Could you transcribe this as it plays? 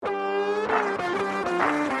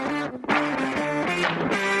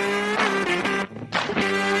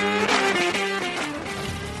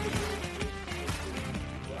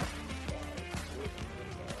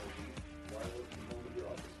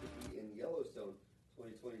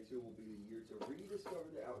2022 will be the year to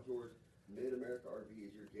rediscover the outdoors. Mid-America RV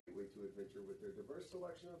is your gateway to adventure with their diverse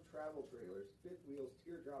selection of travel trailers, fifth wheels,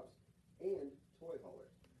 teardrops, and toy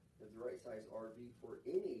haulers. It's the right size RV for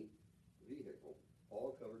any vehicle,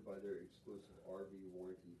 all covered by their exclusive RV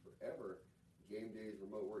warranty forever. Game days,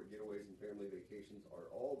 remote work getaways, and family vacations are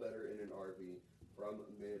all better in an RV from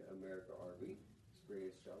Mid-America RV.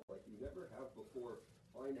 Experience travel like you never have before.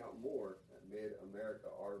 Find out more at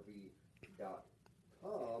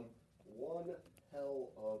midamericarv.com. One hell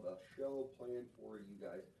of a show planned for you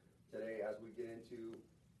guys today as we get into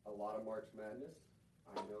a lot of March Madness.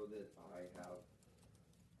 I know that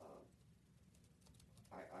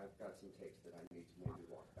I've got some takes that I need to maybe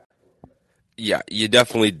walk back a little bit. Yeah, you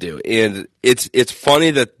definitely do. And it's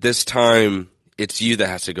funny that this time it's you that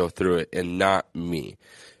has to go through it and not me.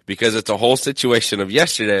 Because it's a whole situation of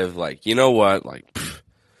yesterday of like, you know what, like,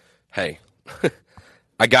 hey,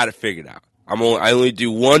 I got it figured out. I only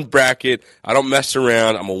do one bracket. I don't mess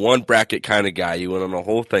around. I'm a one bracket kind of guy. You went on the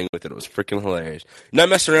whole thing with it. It was freaking hilarious. Not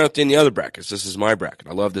messing around with any other brackets. This is my bracket.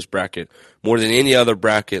 I love this bracket more than any other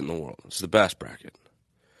bracket in the world. It's the best bracket.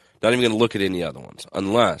 Not even going to look at any other ones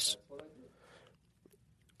unless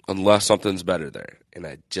something's better there. And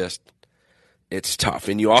it's tough.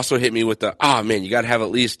 And you also hit me with the, man, you got to have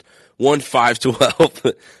at least one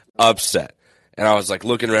 5-12 upset. And I was like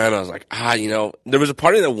looking around, and I was like, there was a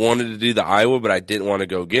party that wanted to do the Iowa, but I didn't want to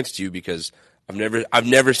go against you because I've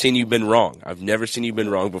never seen you been wrong. I've never seen you been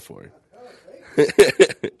wrong before. Thank you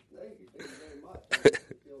very much. I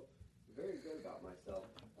feel very good about myself.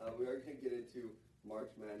 We are going to get into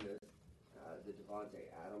March Madness, the Davante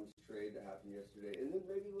Adams trade that happened yesterday, and then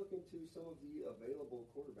maybe look into some of the available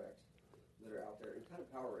quarterbacks that are out there and kind of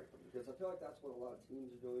power rank them, because I feel like that's what a lot of teams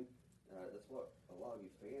are doing. That's what a lot of you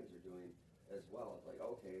fans are doing as well. It's like,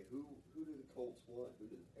 okay, who do the Colts want?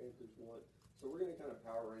 Who do the Panthers want? So we're going to kind of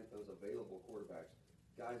power rank those available quarterbacks.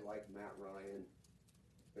 Guys like Matt Ryan,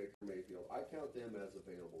 Baker Mayfield, I count them as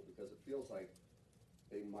available because it feels like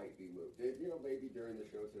they might be moved. Maybe during the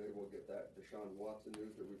show today we'll get that Deshaun Watson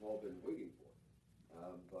news that we've all been waiting for.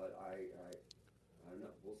 But I don't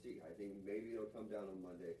know. We'll see. I think maybe it'll come down on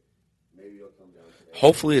Monday. Maybe it'll come down today.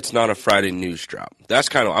 Hopefully it's not a Friday news drop.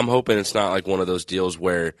 I'm hoping it's not like one of those deals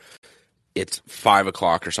where it's 5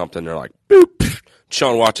 o'clock or something. They're like, boop,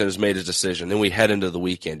 Deshaun Watson has made his decision. Then we head into the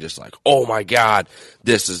weekend just like, oh, my God,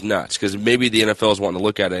 this is nuts. Because maybe the NFL is wanting to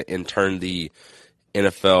look at it and turn the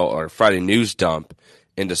NFL or Friday news dump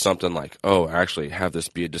into something like, oh, actually have this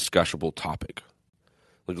be a discussable topic.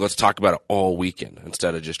 Like, let's talk about it all weekend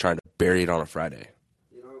instead of just trying to bury it on a Friday.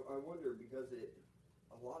 I wonder because a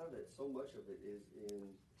lot of it, so much of it is in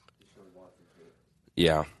Deshaun Watson's hands.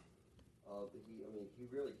 Yeah.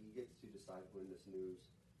 He gets to decide when this news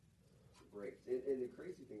breaks. And the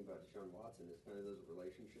crazy thing about Deshaun Watson is kind of those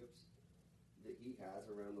relationships that he has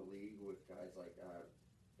around the league with guys like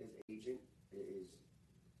his agent is a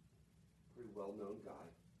pretty well-known guy.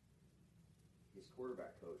 His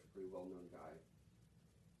quarterback coach, pretty well-known guy.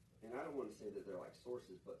 And I don't want to say that they're like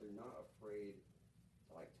sources, but they're not afraid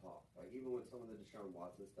to like talk. Like even when some of the Deshaun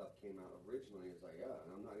Watson stuff came out originally, it's like,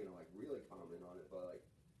 and I'm not going to like really comment on it, but like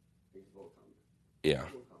things will comment. Yeah.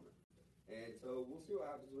 And so we'll see what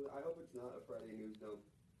happens with it. I hope it's not a Friday news dump.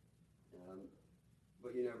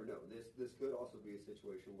 But you never know. This could also be a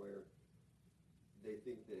situation where they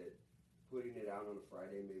think that putting it out on a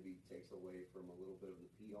Friday maybe takes away from a little bit of the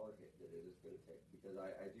PR hit that it is going to take. Because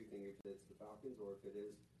I do think if it's the Falcons or if it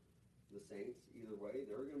is the Saints, either way,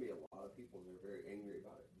 there are going to be a lot of people that are very angry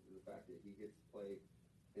about it. The fact that he gets to play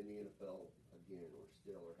in the NFL again or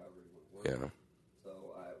still or however you want to work. Yeah.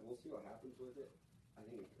 So we'll see what happens with it. I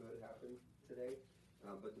think it could happen today.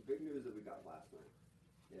 But the big news that we got last night,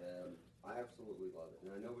 I absolutely love it.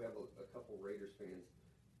 And I know we have a couple Raiders fans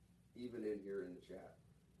even in here in the chat.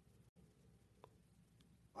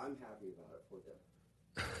 I'm happy about it for them.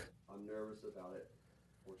 I'm nervous about it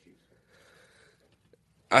for Chiefs fans.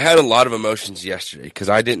 I had a lot of emotions yesterday because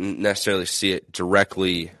I didn't necessarily see it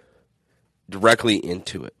directly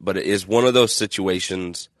into it. But it is one of those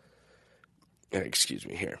situations. Excuse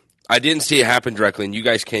me here. I didn't see it happen directly, and you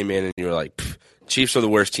guys came in and you were like, Chiefs are the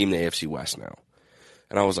worst team in the AFC West now.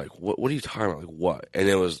 And I was like, what are you talking about? Like, what? And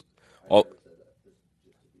it was all.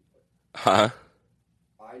 Huh?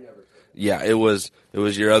 I never said that. Yeah, it was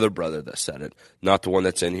your other brother that said it, not the one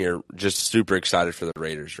that's in here. Just super excited for the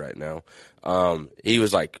Raiders right now. He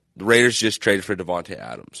was like, the Raiders just traded for Davante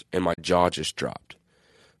Adams, and my jaw just dropped.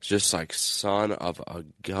 It's just like, son of a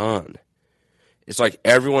gun. It's like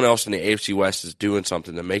everyone else in the AFC West is doing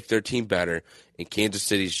something to make their team better, and Kansas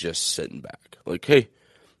City's just sitting back. Like, hey,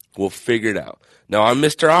 We'll figure it out. Now, I'm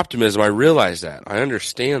Mr. Optimism. I realize that. I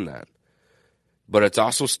understand that. But it's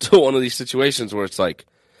also still one of these situations where it's like,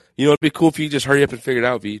 it'd be cool if you just hurry up and figure it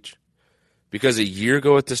out, Veach. Because a year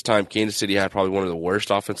ago at this time, Kansas City had probably one of the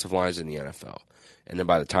worst offensive lines in the NFL. And then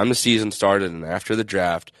by the time the season started and after the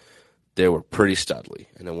draft, they were pretty studly.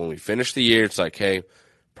 And then when we finished the year, it's like, hey,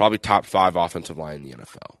 probably top 5 offensive line in the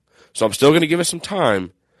NFL. So I'm still going to give it some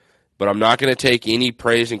time, but I'm not going to take any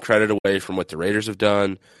praise and credit away from what the Raiders have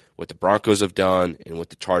done, what the Broncos have done, and what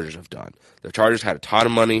the Chargers have done. The Chargers had a ton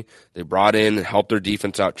of money. They brought in and helped their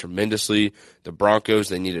defense out tremendously. The Broncos,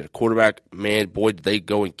 they needed a quarterback. Man, boy, did they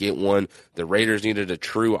go and get one. The Raiders needed a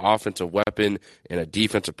true offensive weapon and a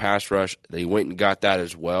defensive pass rush. They went and got that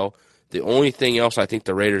as well. The only thing else I think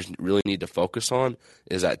the Raiders really need to focus on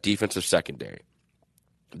is that defensive secondary.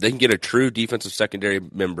 If they can get a true defensive secondary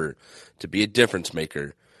member to be a difference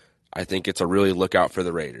maker, I think it's a really lookout for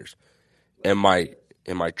the Raiders. And my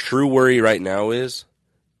true worry right now is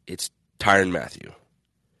it's Tyrann Mathieu.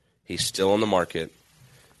 He's still on the market,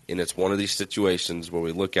 and it's one of these situations where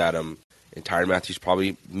we look at him, and Tyrann Mathieu's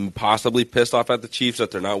possibly pissed off at the Chiefs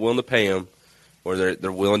that they're not willing to pay him, or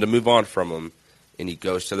they're willing to move on from him, and he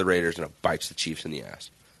goes to the Raiders and it bites the Chiefs in the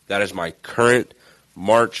ass. That is my current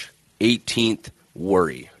March 18th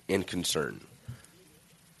worry and concern.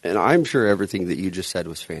 And I'm sure everything that you just said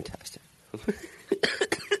was fantastic.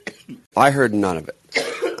 I heard none of it.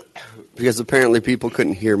 Because apparently people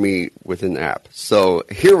couldn't hear me within the app. So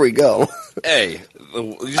here we go. Hey,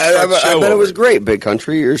 I bet it was great, Big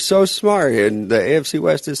Country. You're so smart, and the AFC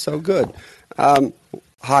West is so good. Hi,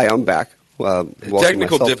 I'm back.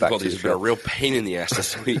 Technical difficulties have been a real pain in the ass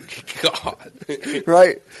this week. God.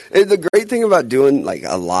 Right. And the great thing about doing like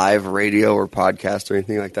a live radio or podcast or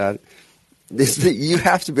anything like that is that you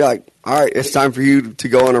have to be like, all right, it's time for you to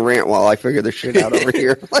go on a rant while I figure this shit out over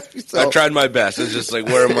here. I tried my best. It's just like,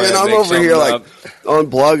 where am I? And I'm over here like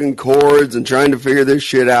unplugging cords and trying to figure this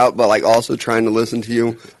shit out, but like also trying to listen to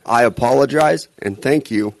you. I apologize and thank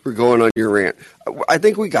you for going on your rant. I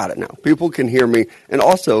think we got it now. People can hear me. And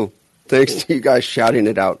also, thanks to you guys shouting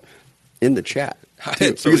it out in the chat.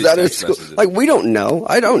 Because that is cool. Like, we don't know.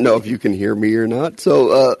 I don't know if you can hear me or not.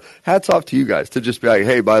 So hats off to you guys to just be like,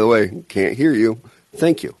 hey, by the way, can't hear you.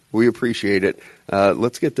 Thank you. We appreciate it.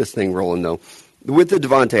 Let's get this thing rolling, though. With the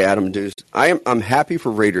Davante Adams news, I'm happy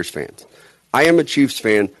for Raiders fans. I am a Chiefs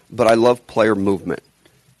fan, but I love player movement.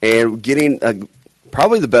 And getting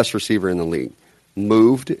probably the best receiver in the league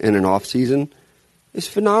moved in an offseason is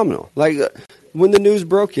phenomenal. Like, when the news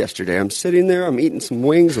broke yesterday, I'm sitting there, I'm eating some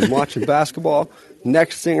wings, I'm watching basketball.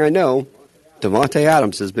 Next thing I know, Davante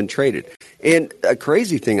Adams has been traded. And a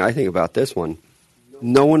crazy thing I think about this one,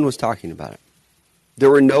 no one was talking about it.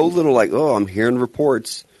 There were no little like, oh, I'm hearing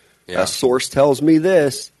reports. Yeah. A source tells me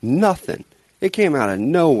this. Nothing. It came out of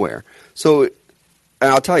nowhere. So, and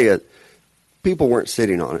I'll tell you, people weren't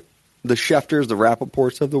sitting on it. The Schefters, the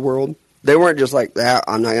Rappaports of the world, they weren't just like,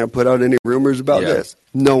 I'm not going to put out any rumors about this.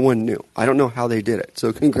 No one knew. I don't know how they did it.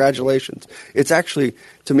 So congratulations. It's actually,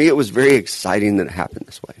 to me, it was very exciting that it happened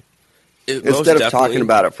this way. Instead of talking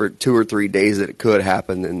about it for 2 or 3 days that it could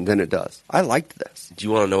happen, and then it does. I liked this. Do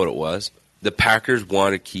you want to know what it was? The Packers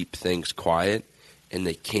want to keep things quiet, and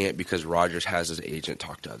they can't because Rodgers has his agent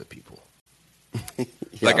talk to other people.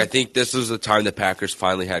 Like, I think this was the time the Packers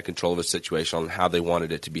finally had control of a situation on how they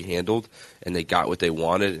wanted it to be handled, and they got what they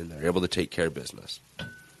wanted, and they're able to take care of business.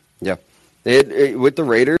 Yeah. With the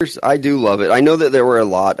Raiders, I do love it. I know that there was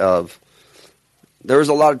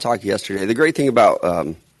a lot of talk yesterday. The great thing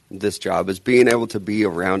about this job is being able to be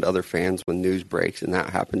around other fans when news breaks, and that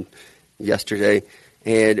happened yesterday.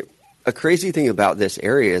 And a crazy thing about this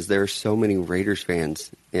area is there are so many Raiders fans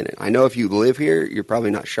in it. I know if you live here, you're probably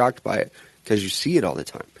not shocked by it because you see it all the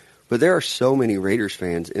time. But there are so many Raiders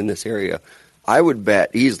fans in this area. I would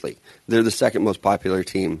bet easily they're the second most popular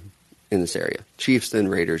team in this area. Chiefs then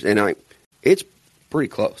Raiders. And it's pretty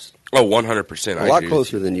close. Oh, 100%. A lot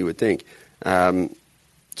closer than you would think. So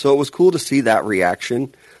it was cool to see that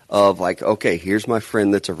reaction of like, okay, here's my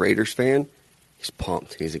friend that's a Raiders fan. He's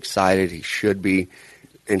pumped. He's excited. He should be.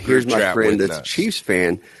 And here's my friend that's a Chiefs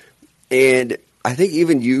fan. And I think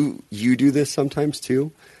even you do this sometimes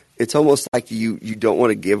too. It's almost like you don't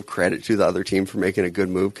want to give credit to the other team for making a good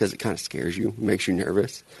move because it kind of scares you, makes you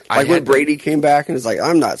nervous. Like when Brady came back and it's like,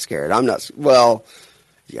 I'm not scared. Well,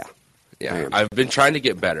 yeah. Yeah, I've been trying to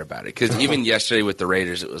get better about it because even yesterday with the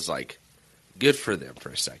Raiders, it was like, good for them for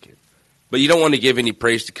a second. But you don't want to give any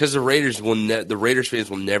praise because the Raiders fans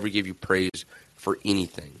will never give you praise for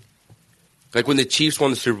anything. Like when the Chiefs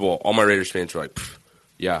won the Super Bowl, all my Raiders fans were like,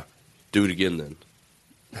 yeah, do it again then.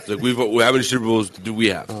 It's like, how many Super Bowls do we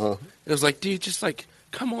have? Uh-huh. It was like, dude, just like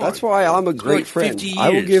Come on. That's why I'm a great like friend. 50 I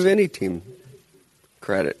will years. give any team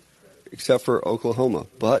credit, except for Oklahoma.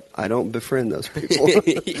 But I don't befriend those people.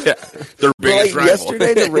 Yeah, their But biggest rival.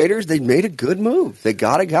 yesterday, the Raiders, they made a good move. They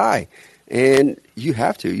got a guy. And you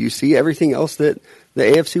have to. You see everything else that the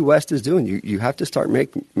AFC West is doing. You have to start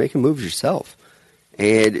making moves yourself.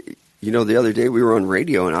 And, the other day we were on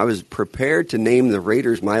radio, and I was prepared to name the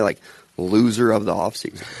Raiders my, loser of the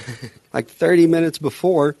offseason. 30 minutes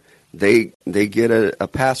before, they get a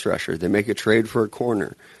pass rusher. They make a trade for a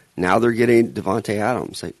corner. Now they're getting Davante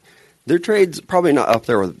Adams. Their trade's probably not up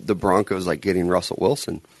there with the Broncos, getting Russell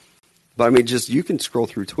Wilson. But, you can scroll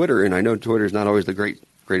through Twitter, and I know Twitter's not always the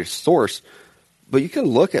greatest source, but you can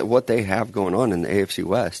look at what they have going on in the AFC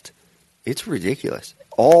West. It's ridiculous.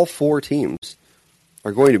 All 4 teams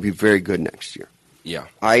are going to be very good next year. Yeah.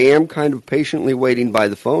 I am kind of patiently waiting by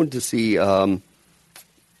the phone to see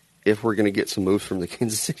if we're going to get some moves from the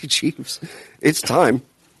Kansas City Chiefs. It's time.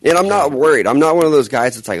 And I'm not worried. I'm not one of those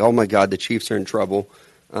guys that's oh, my God, the Chiefs are in trouble.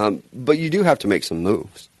 But you do have to make some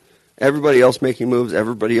moves. Everybody else making moves,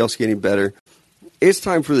 everybody else getting better. It's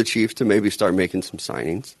time for the Chiefs to maybe start making some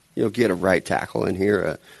signings. Get a right tackle in here,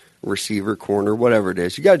 a receiver, corner, whatever it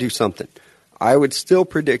is. You got to do something. I would still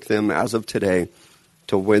predict them as of today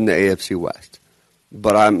to win the AFC West.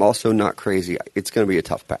 But I'm also not crazy. It's going to be a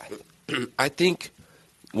tough path. I think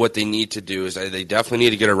what they need to do is they definitely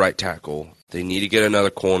need to get a right tackle. They need to get another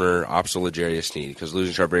corner opposite L'Jarius Sneed, because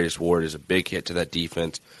losing Charvarius Ward is a big hit to that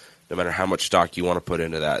defense, no matter how much stock you want to put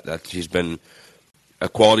into that. He's been a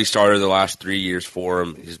quality starter the last 3 years for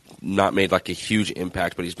him. He's not made a huge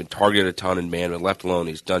impact, but he's been targeted a ton in man, but left alone,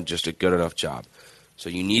 he's done just a good enough job. So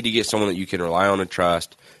you need to get someone that you can rely on and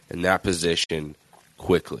trust in that position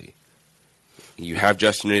quickly. You have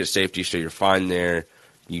Justin Reed at safety, so you're fine there.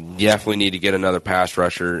 You definitely need to get another pass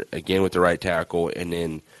rusher, again with the right tackle, and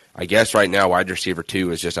then I guess right now wide receiver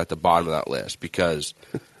 2 is just at the bottom of that list, because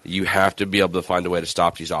you have to be able to find a way to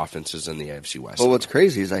stop these offenses in the AFC West. Well, what's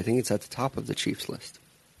crazy is I think it's at the top of the Chiefs list.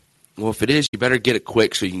 Well, if it is, you better get it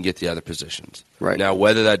quick so you can get the other positions. Right. Now,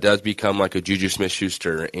 whether that does become a Juju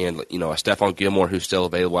Smith-Schuster and a Stephon Gilmore who's still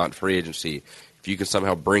available out in free agency, if you can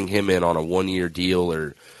somehow bring him in on a 1-year deal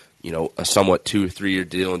or a somewhat 2 or 3 year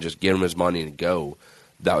deal and just give him his money and go,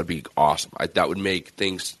 that would be awesome. That would make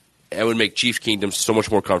Chiefs Kingdom so much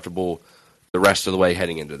more comfortable the rest of the way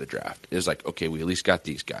heading into the draft. It's okay, we at least got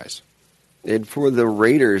these guys. And for the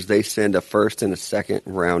Raiders, they send a first and a second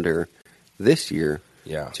rounder this year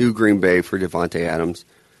to Green Bay for Davante Adams.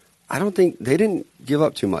 I don't think they didn't give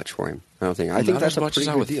up too much for him. I think that's a pretty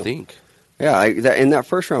good deal. Think. Yeah, in that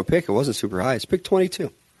first round pick, it wasn't super high. It's pick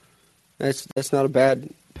 22. That's not a bad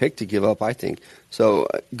pick to give up, I think. So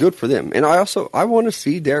good for them. And I want to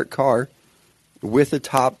see Derek Carr with a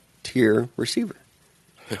top tier receiver.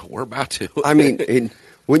 We're about to.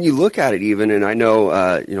 When you look at it, even, and I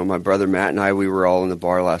know, my brother Matt and I, we were all in the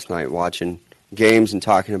bar last night watching games and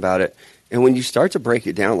talking about it. And when you start to break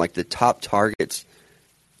it down, the top targets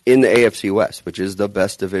in the AFC West, which is the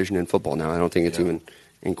best division in football now, I don't think it's even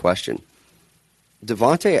in question.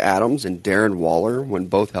 Davante Adams and Darren Waller, when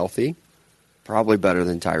both healthy, probably better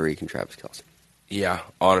than Tyreek and Travis Kelce. Yeah,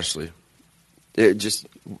 honestly. Just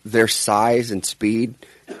their size and speed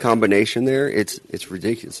combination there, it's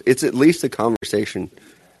ridiculous. It's at least a conversation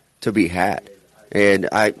to be had. And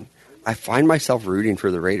I find myself rooting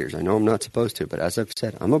for the Raiders. I know I'm not supposed to, but as I've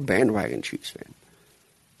said, I'm a bandwagon Chiefs fan.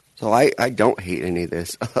 So I don't hate any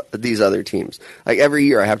of these other teams. Every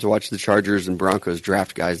year I have to watch the Chargers and Broncos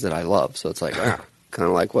draft guys that I love. So it's kind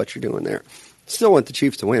of like what you're doing there. Still want the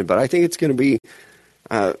Chiefs to win, but I think it's going to be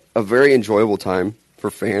a very enjoyable time for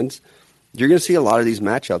fans. You're going to see a lot of these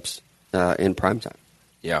matchups in primetime.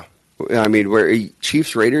 Yeah. Where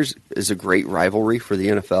Chiefs-Raiders is a great rivalry for the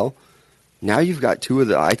NFL. Now you've got 2 of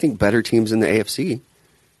the, I think, better teams in the AFC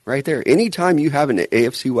right there. Anytime you have an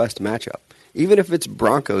AFC West matchup, even if it's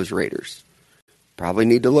Broncos-Raiders, probably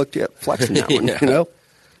need to look at flexing that one,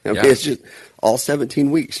 It's just all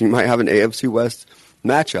 17 weeks. You might have an AFC West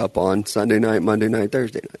matchup on Sunday night, Monday night,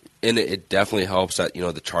 Thursday night. And it definitely helps that,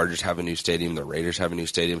 the Chargers have a new stadium, the Raiders have a new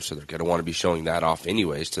stadium, so they're going to want to be showing that off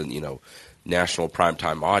anyways to, national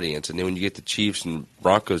primetime audience. And then when you get the Chiefs and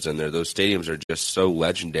Broncos in there, those stadiums are just so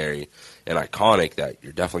legendary and iconic that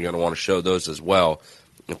you're definitely going to want to show those as well.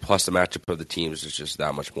 And plus the matchup of the teams is just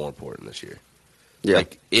that much more important this year. Yeah.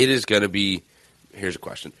 It is going to be – here's a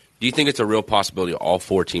question. Do you think it's a real possibility all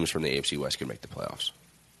 4 teams from the AFC West can make the playoffs?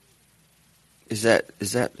 Is that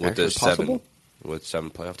with actually possible? With 7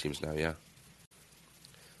 playoff teams now, yeah.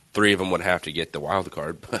 3 of them would have to get the wild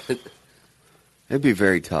card, but it'd be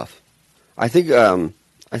very tough. I think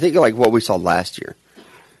like what we saw last year.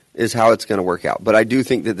 is how it's going to work out. But I do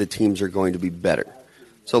think that the teams are going to be better.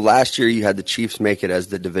 So last year you had the Chiefs make it as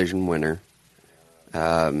the division winner.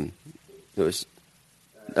 And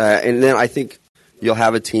then I think you'll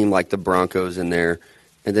have a team like the Broncos in there,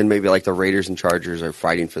 and then maybe like the Raiders and Chargers are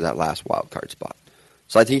fighting for that last wild card spot.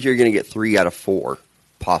 So I think you're going to get 3 out of 4,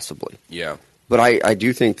 possibly. Yeah. But I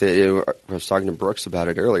do think that I was talking to Brooks about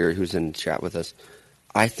it earlier, who's in the chat with us.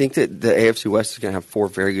 I think that the AFC West is going to have 4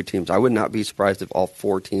 very good teams. I would not be surprised if all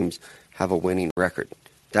 4 teams have a winning record.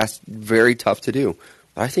 That's very tough to do.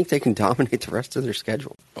 But I think they can dominate the rest of their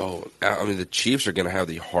schedule. Oh, I mean, the Chiefs are going to have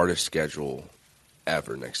the hardest schedule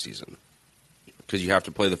ever next season because you have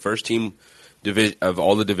to play the first team of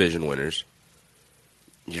all the division winners.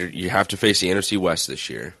 You have to face the NFC West this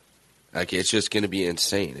year. Like, it's just going to be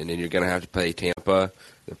insane. And then you're going to have to play Tampa.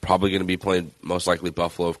 They're probably going to be playing, most likely,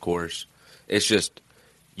 Buffalo, of course. It's just,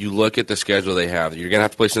 you look at the schedule they have. You're going to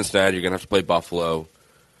have to play Cincinnati. You're going to have to play Buffalo.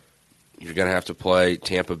 You're going to have to play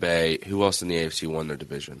Tampa Bay. Who else in the AFC won their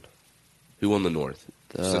division? Who won the North?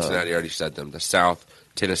 Cincinnati, already said them. The South,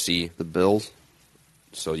 Tennessee. The Bills.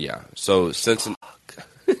 So, yeah. So, Cincinnati.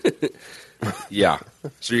 Yeah.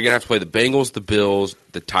 So, you're going to have to play the Bengals, the Bills,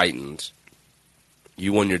 the Titans.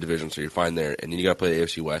 You won your division, so you're fine there. And then you got to play the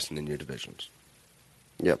AFC West and then your divisions.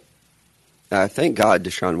 Yep. Thank God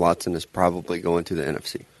Deshaun Watson is probably going to the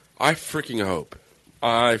NFC. I freaking hope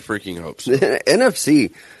so. The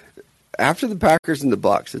NFC, after the Packers and the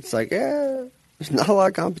Bucs, it's like, there's not a lot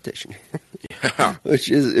of competition. Yeah. Which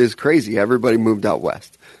is crazy. Everybody moved out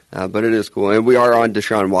west. But it is cool. And we are on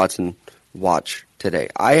Deshaun Watson watch today.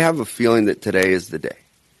 I have a feeling that today is the day.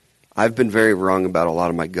 I've been very wrong about a lot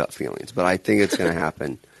of my gut feelings, but I think it's going to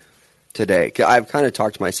happen today. I've kind of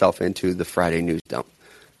talked myself into the Friday news dump.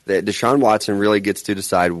 That Deshaun Watson really gets to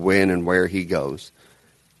decide when and where he goes.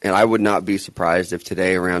 And I would not be surprised if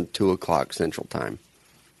today around 2 o'clock Central Time,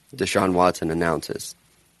 Deshaun Watson announces,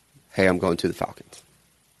 hey, I'm going to the Falcons.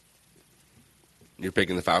 You're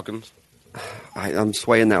picking the Falcons? I'm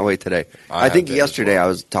swaying that way today. I think yesterday I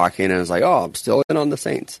was talking and I was like, I'm still in on the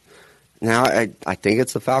Saints. Now I think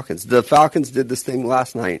it's the Falcons. The Falcons did this thing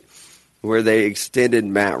last night where they extended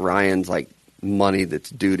Matt Ryan's money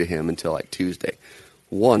that's due to him until Tuesday.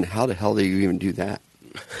 One, how the hell do you even do that?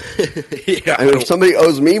 Yeah, I mean, if somebody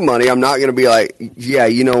owes me money, I'm not going to be like, yeah,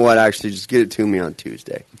 you know what? Actually, just get it to me on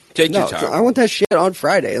Tuesday. Take your time. I want that shit on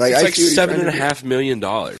Friday. It's $7.5 million.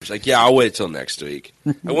 I'll wait till next week.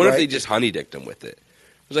 I wonder if they just honey-dicked him with it.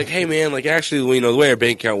 It was like, hey, man, actually, the way our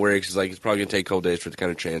bank account works is, it's probably going to take a couple days for it to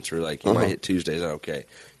kind of transfer. You might hit Tuesday. Is that okay?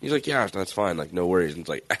 He's like, yeah, that's fine. No worries. And it's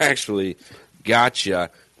like, actually, gotcha.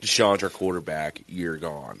 Deshaun's our quarterback. You're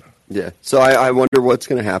gone. Yeah. So I wonder what's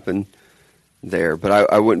going to happen there. But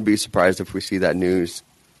I wouldn't be surprised if we see that news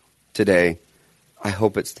today. I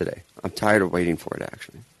hope it's today. I'm tired of waiting for it,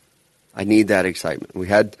 actually. I need that excitement.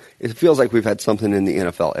 It feels like we've had something in the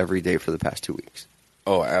NFL every day for the past 2 weeks.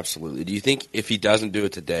 Oh, absolutely. Do you think if he doesn't do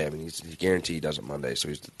it today, he's guaranteed he does it Monday, so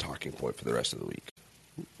he's the talking point for the rest of the week?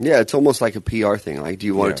 Yeah, it's almost like a PR thing. Do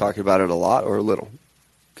you want to talk about it a lot or a little?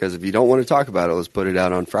 Because if you don't want to talk about it, let's put it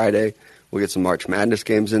out on Friday. We'll get some March Madness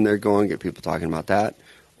games in there going, get people talking about that.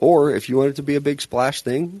 Or if you want it to be a big splash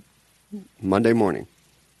thing, Monday morning,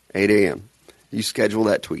 8 a.m., you schedule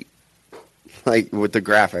that tweet. With the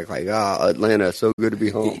graphic, Atlanta, so good to be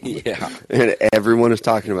home. Yeah. And everyone is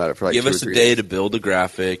talking about it for Give 2 or us 3 a day days. to build a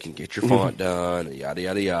graphic and get your font done, and yada,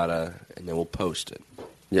 yada, yada, and then we'll post it.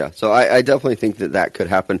 Yeah, so I definitely think that could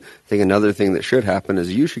happen. I think another thing that should happen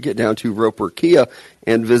is you should get down to Roper Kia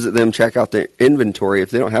and visit them, check out their inventory.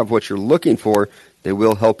 If they don't have what you're looking for, they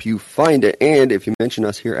will help you find it. And if you mention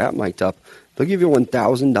us here at Mic'd Up, they'll give you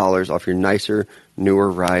 $1,000 off your nicer,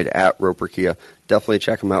 newer ride at Roper Kia. Definitely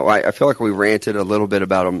check them out. I feel like we ranted a little bit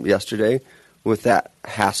about them yesterday with that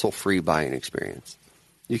hassle-free buying experience.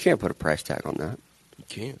 You can't put a price tag on that. You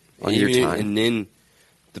can't. On your time. And then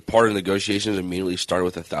the part of negotiations immediately start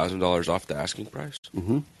with $1,000 off the asking price.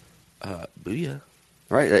 Mm-hmm. Booyah.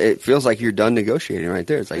 Right. It feels like you're done negotiating right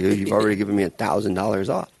there. It's like, you've already given me $1,000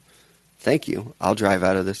 off. Thank you. I'll drive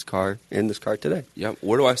out of this car, in this car today. Yep.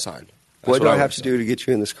 Where do I sign? What do I have to do to get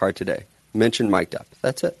you in this car today? Mention Mic'd Up.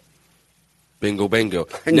 That's it. Bingo, bango.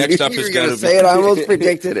 Next up is going to say it. I almost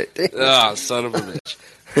predicted it. Son of a bitch.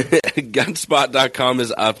 Gunspot.com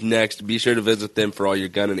is up next. Be sure to visit them for all your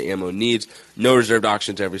gun and ammo needs. No reserved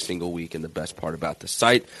auctions every single week. And the best part about the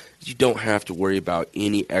site is you don't have to worry about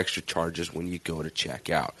any extra charges when you go to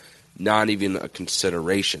check out. Not even a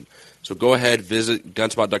consideration. So go ahead, visit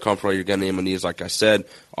Gunspot.com for all your gun and ammo needs, like I said.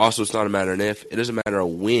 Also, it's not a matter of if. It is a matter of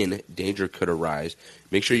when danger could arise.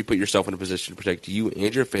 Make sure you put yourself in a position to protect you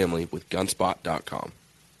and your family with Gunspot.com.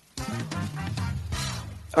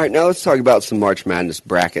 All right, now let's talk about some March Madness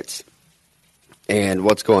brackets and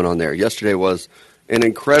what's going on there. Yesterday was an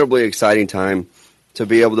incredibly exciting time to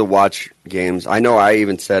be able to watch games. I know I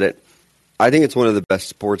even said it. I think it's one of the best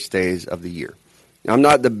sports days of the year. I'm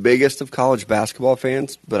not the biggest of college basketball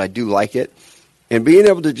fans, but I do like it. And being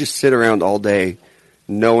able to just sit around all day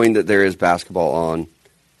knowing that there is basketball on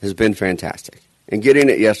has been fantastic. And getting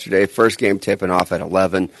it yesterday, first game tipping off at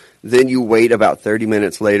 11. Then you wait about 30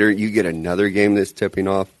 minutes later, you get another game that's tipping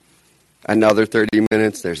off. Another 30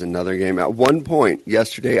 minutes, there's another game. At one point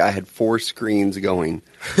yesterday, I had 4 screens going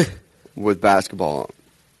with basketball on.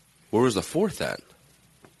 Where was the fourth at?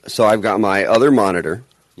 So I've got my other monitor,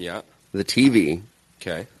 Yeah. the TV.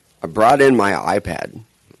 Okay. I brought in my iPad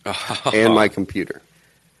and my computer.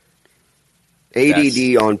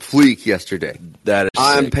 ADD on fleek yesterday. That is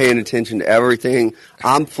I'm sick. paying attention to everything.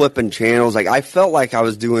 I'm flipping channels. Like, I felt like I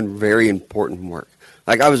was doing very important work.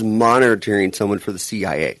 Like, I was monitoring someone for the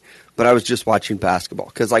CIA, but I was just watching basketball.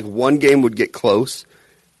 Because, like, one game would get close,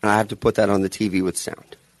 and I have to put that on the TV with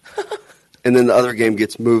sound. And then the other game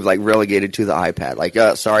gets moved, like, relegated to the iPad. Like,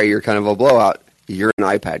 sorry, you're kind of a blowout. You're an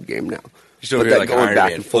iPad game now. You're still here like Iron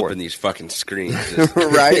Man flipping these fucking screens.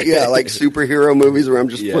 Right? Yeah, like superhero movies where I'm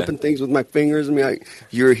just flipping things with my fingers and be like,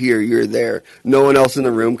 you're here, you're there. No one else in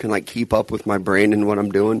the room can like keep up with my brain and what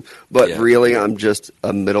I'm doing. But really, I'm just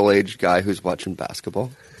a middle-aged guy who's watching basketball.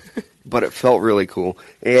 But it felt really cool.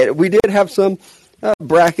 And we did have some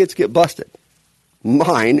brackets get busted.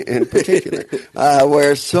 Mine in particular.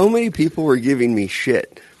 Where so many people were giving me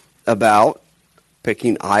shit about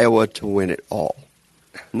picking Iowa to win it all.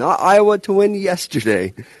 Not Iowa to win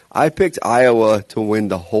yesterday. I picked Iowa to win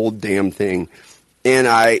the whole damn thing. And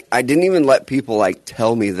I didn't even let people like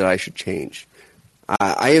tell me that I should change.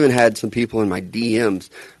 I even had some people in my DMs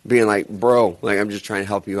being like, bro, like I'm just trying to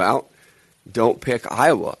help you out. Don't pick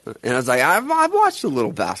Iowa. And I was like, I've watched a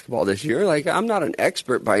little basketball this year. Like I'm not an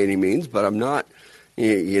expert by any means, but I'm not,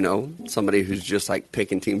 you know, somebody who's just like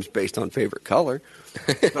picking teams based on favorite color.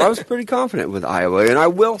 But I was pretty confident with Iowa. And I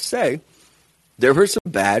will say, there were some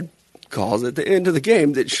bad calls at the end of the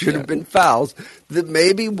game that should have been fouls that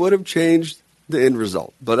maybe would have changed the end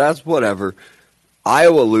result. But that's whatever.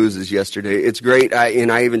 Iowa loses yesterday. It's great.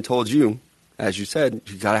 And I even told you, as you said,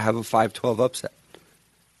 you got to have a 5-12 upset.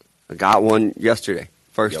 I got one yesterday.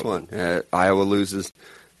 First one. Iowa loses.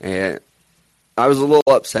 And I was a little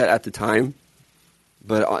upset at the time.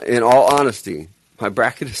 But in all honesty, my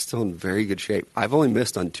bracket is still in very good shape. I've only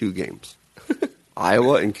missed on 2 games.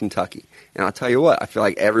 Iowa and Kentucky. And I'll tell you what, I feel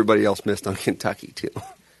like everybody else missed on Kentucky, too.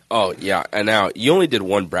 Oh, yeah. And now, you only did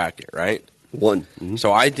one bracket, right? One. Mm-hmm.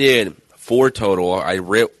 So I did 4 total. I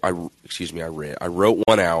wrote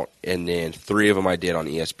one out, and then 3 of them I did on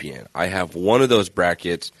ESPN. I have one of those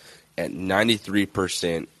brackets at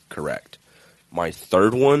 93% correct. My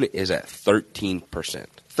third one is at 13%.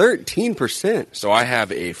 13%. So I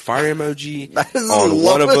have a fire emoji that is on the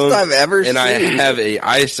one of them, I've ever and seen. I have a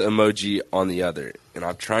ice emoji on the other. And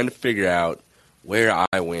I'm trying to figure out where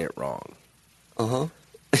I went wrong. Uh-huh.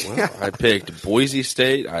 Well, I picked Boise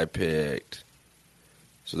State.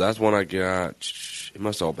 So that's one I got. It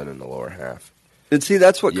must have all been in the lower half. And see,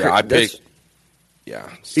 that's what... Yeah, I picked... Yeah.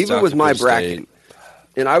 Even with my bracket.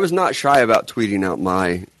 And I was not shy about tweeting out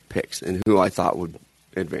my picks and who I thought would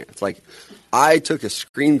advance. Like, I took a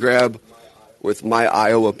screen grab with my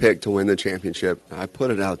Iowa pick to win the championship. I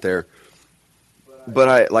put it out there.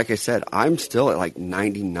 But like I said, I'm still at like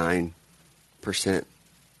 99%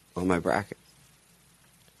 on my bracket.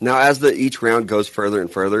 Now, as each round goes further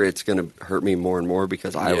and further, it's going to hurt me more and more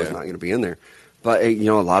because Iowa's not going to be in there. But, you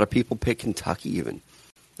know, a lot of people pick Kentucky even.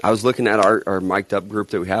 I was looking at our mic'd up group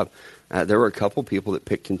that we have. There were a couple people that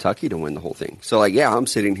picked Kentucky to win the whole thing. So, like, yeah, I'm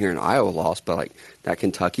sitting here in Iowa loss, but, like, that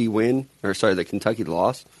Kentucky loss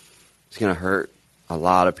is going to hurt a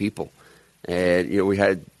lot of people. And, you know, we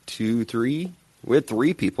had 3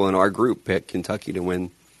 people in our group pick Kentucky to win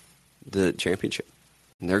the championship.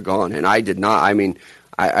 And they're gone. And I did not. I mean,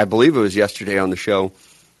 I believe it was yesterday on the show,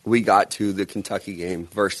 we got to the Kentucky game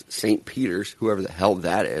versus St. Peter's, whoever the hell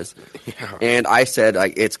that is. Yeah. And I said,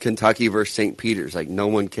 like, it's Kentucky versus St. Peter's. Like, no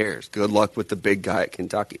one cares. Good luck with the big guy at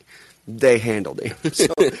Kentucky. They handled it.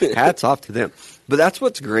 So hats off to them. But that's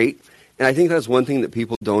what's great. And I think that's one thing that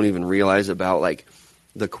people don't even realize about, like,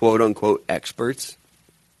 the quote-unquote experts.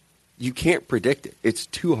 You can't predict it. It's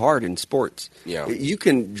too hard in sports. Yeah. You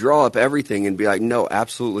can draw up everything and be like, no,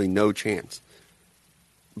 absolutely no chance.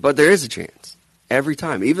 But there is a chance every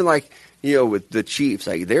time. Even like, you know, with the Chiefs,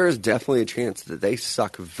 like there is definitely a chance that they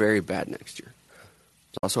suck very bad next year.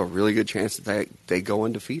 There's also a really good chance that they go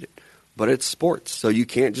undefeated. But it's sports, so you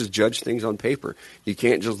can't just judge things on paper. You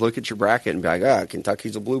can't just look at your bracket and be like,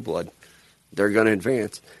 Kentucky's a blue blood. They're going to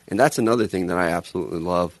advance. And that's another thing that I absolutely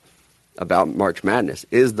love about March Madness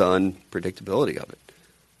is the unpredictability of it.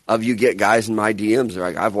 You get guys in my DMs, they're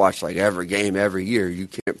like, I've watched like every game every year. You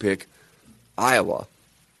can't pick Iowa.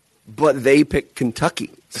 But they pick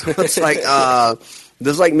Kentucky. So it's like,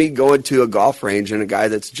 this is like me going to a golf range and a guy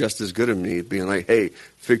that's just as good as me being like, hey,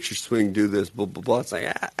 fix your swing, do this, blah, blah, blah. It's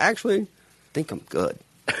like, actually, I think I'm good.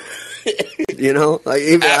 You know? Like,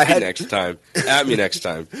 even next time. At me next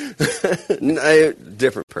time.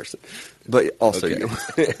 Different person. But also you.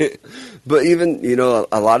 But even,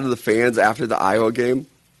 a lot of the fans after the Iowa game,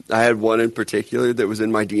 I had one in particular that was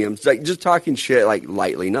in my DMs, like just talking shit, like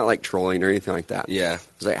lightly, not like trolling or anything like that. Yeah.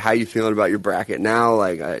 It's like, how you feeling about your bracket now?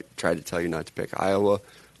 Like, I tried to tell you not to pick Iowa.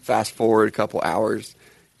 Fast forward a couple hours,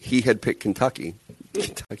 he had picked Kentucky.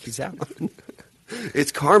 Kentucky's out.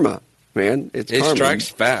 It's karma, man. It karma. Strikes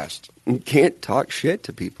fast. You can't talk shit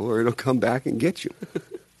to people or it'll come back and get you.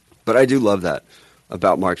 But I do love that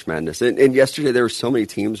about March Madness. And yesterday there were so many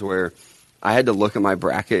teams where I had to look at my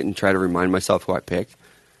bracket and try to remind myself who I picked.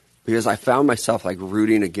 Because I found myself like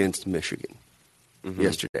rooting against Michigan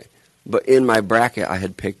yesterday. But in my bracket, I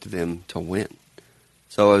had picked them to win.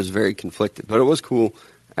 So I was very conflicted. But it was cool,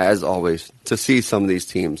 as always, to see some of these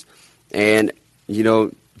teams. And,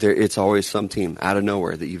 it's always some team out of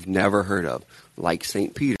nowhere that you've never heard of, like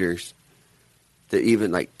St. Peter's, that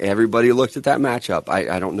even like everybody looked at that matchup.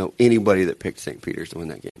 I don't know anybody that picked St. Peter's to win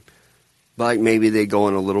that game. But like maybe they go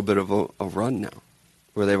on a little bit of a run now,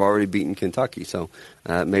 where they've already beaten Kentucky. So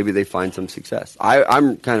maybe they find some success.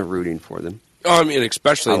 I'm kind of rooting for them. Oh, I mean,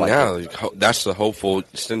 especially now, that's the hopeful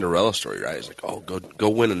Cinderella story, right? It's like, go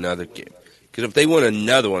win another game. Because if they win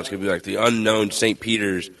another one, it's going to be like the unknown St.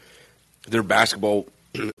 Peter's, their basketball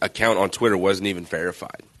account on Twitter wasn't even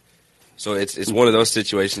verified. So it's one of those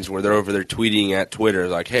situations where they're over there tweeting at Twitter,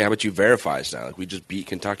 like, hey, how about you verify us now? Like, we just beat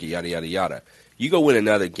Kentucky, yada, yada, yada. You go win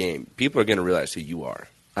another game, people are going to realize who you are.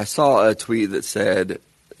 I saw a tweet that said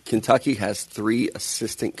Kentucky has 3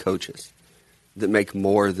 assistant coaches that make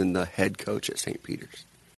more than the head coach at St. Peter's.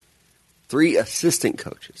 3 assistant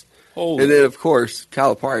coaches. Holy. And then, of course,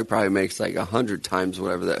 Calipari probably makes like 100 times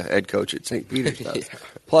whatever the head coach at St. Peter's does,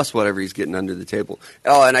 plus whatever he's getting under the table.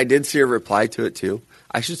 Oh, and I did see a reply to it, too.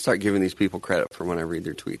 I should start giving these people credit for when I read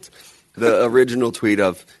their tweets. The original tweet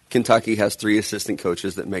of Kentucky has 3 assistant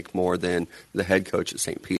coaches that make more than the head coach at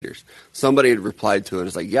St. Peter's. Somebody had replied to it and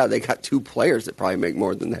it's like, yeah, they got 2 players that probably make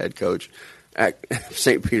more than the head coach at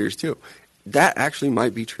St. Peter's too. That actually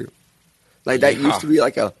might be true. Like that used to be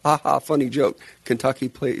like a ha-ha funny joke. Kentucky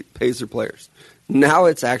pays their players. Now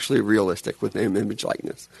it's actually realistic with name, image,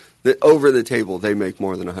 likeness. That over the table they make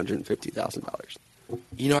more than $150,000.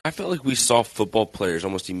 I felt like we saw football players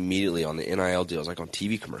almost immediately on the NIL deals, like on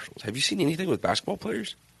TV commercials. Have you seen anything with basketball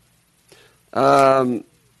players?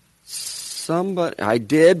 Somebody I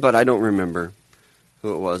did, but I don't remember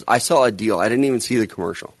who it was. I saw a deal. I didn't even see the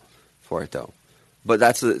commercial for it though. But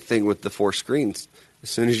that's the thing with the 4 screens. As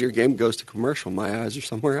soon as your game goes to commercial, my eyes are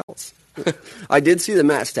somewhere else. I did see the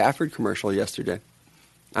Matt Stafford commercial yesterday.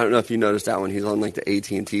 I don't know if you noticed that one. He's on like the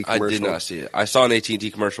AT&T commercial. I did not see it. I saw an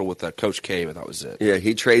AT&T commercial with Coach K, but that was it. Yeah,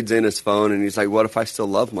 he trades in his phone, and he's like, what if I still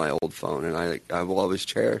love my old phone? And I will always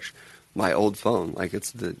cherish my old phone like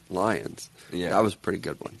it's the Lions. Yeah. That was a pretty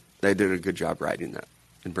good one. They did a good job writing that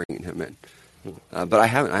and bringing him in. But I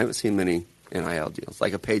haven't seen many NIL deals.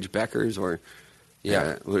 Like a Paige Beckers or,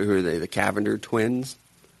 who are they, the Cavender twins?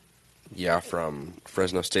 Yeah, from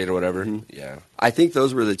Fresno State or whatever. Mm-hmm. Yeah. I think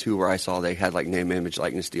those were the 2 where I saw they had like name, image,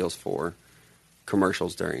 likeness deals for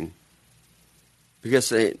commercials during.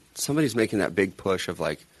 Because somebody's making that big push of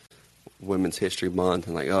like Women's History Month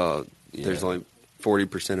and like, there's only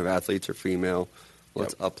 40% of athletes are female.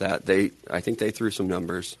 Let's up that. I think they threw some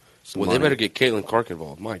numbers. They better get Caitlin Clark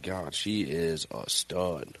involved. My God, she is a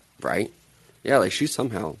stud. Right? Yeah, like she's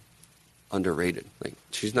somehow underrated. Like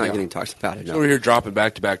she's not getting talked about enough. So we're here dropping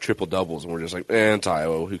back-to-back triple doubles, and we're just like, it's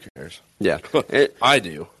Iowa. Who cares? Yeah, I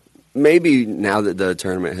do. Maybe now that the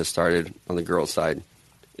tournament has started on the girls' side,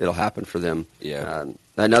 it'll happen for them. Yeah.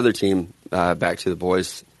 Another team, back to the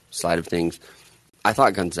boys' side of things, I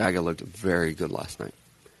thought Gonzaga looked very good last night.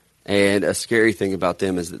 And a scary thing about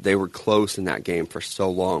them is that they were close in that game for so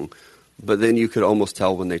long, but then you could almost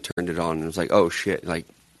tell when they turned it on, and it was like, oh shit, like,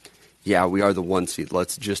 yeah, we are the 1 seed.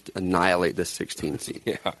 Let's just annihilate this 16 seed.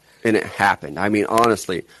 Yeah. And it happened. I mean,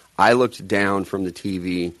 honestly, I looked down from the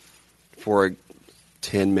TV for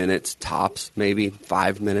 10 minutes, tops, maybe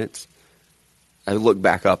 5 minutes. I looked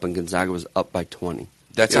back up, and Gonzaga was up by 20.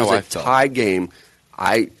 That's how I felt. Tie game.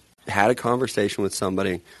 I had a conversation with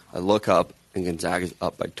somebody. I look up, and Gonzaga's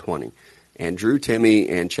up by 20. And Drew Timme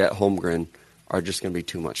and Chet Holmgren are just going to be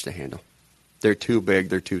too much to handle. They're too big.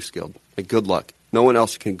 They're too skilled. Like, good luck. No one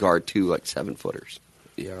else can guard two, 7-footers.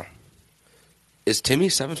 Yeah. Is Timmy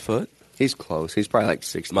 7 foot? He's close. He's probably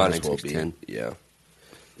 6'9", Might as well 6'10". be. Yeah.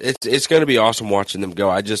 It's going to be awesome watching them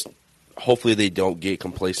go. Hopefully they don't get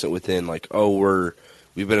complacent within,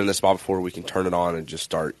 we've been in this spot before, we can turn it on and just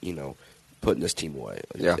start, putting this team away.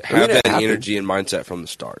 Yeah. Have that energy and mindset from the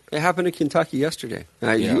start. It happened to Kentucky yesterday.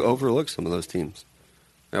 Yeah. You overlook some of those teams.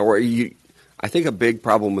 I think a big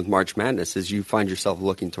problem with March Madness is you find yourself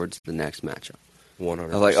looking towards the next matchup.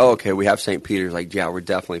 100%. Okay, we have St. Peter's. We're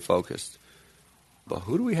definitely focused. But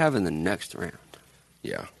who do we have in the next round?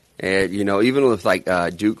 Yeah. And, even with,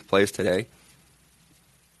 Duke plays today,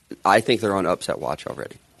 I think they're on upset watch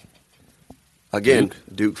already. Again,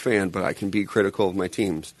 Duke fan, but I can be critical of my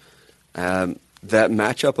teams. That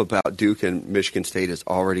matchup about Duke and Michigan State is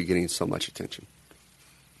already getting so much attention.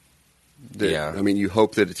 Yeah. I mean, you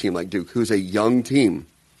hope that a team like Duke, who's a young team,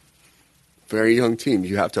 very young team,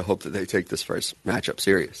 you have to hope that they take this first matchup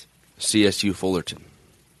serious. CSU Fullerton.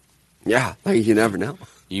 Yeah, you never know.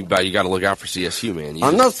 You got to look out for CSU, man.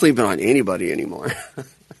 I'm not sleeping on anybody anymore.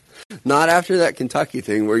 Not after that Kentucky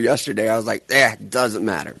thing where yesterday I was like, it doesn't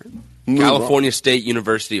matter. California State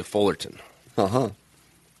University of Fullerton. Uh-huh.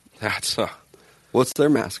 That's What's their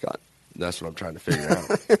mascot? That's what I'm trying to figure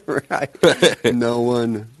out. Right. No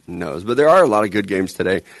one knows. But there are a lot of good games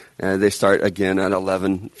today. They start again at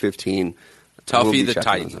 11:15. Tuffy the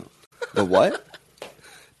Titan. The what?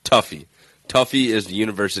 Tuffy. Tuffy is the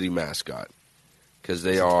university mascot because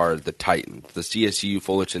they are the Titans, the CSU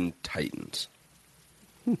Fullerton Titans.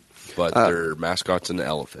 But their mascot's an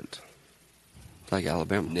elephant. Like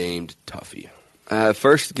Alabama. Named Tuffy.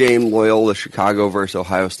 First game, Loyola Chicago versus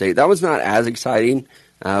Ohio State. That was not as exciting,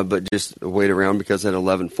 but just wait around because at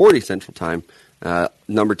 11:40 Central Time,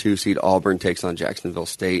 number 2 seed Auburn takes on Jacksonville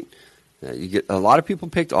State. You get a lot of people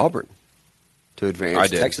picked Auburn to advance. I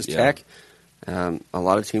did, Texas Tech. A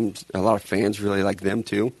lot of fans really like them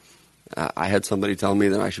too. I had somebody tell me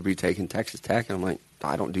that I should be taking Texas Tech, and I'm like,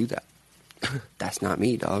 I don't do that. That's not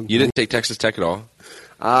me, dog. You didn't take Texas Tech at all?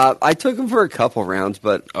 I took them for a couple rounds,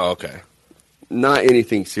 but okay, not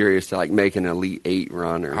anything serious to make an Elite 8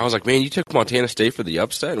 run. I was like, man, you took Montana State for the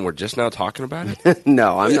upset, and we're just now talking about it?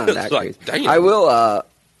 No, I'm not that crazy. Damn. I will.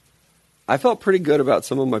 I felt pretty good about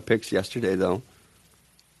some of my picks yesterday, though.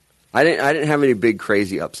 I didn't have any big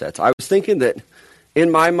crazy upsets. I was thinking that, in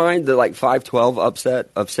my mind, the 5-12 upset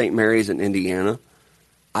of St. Mary's and Indiana,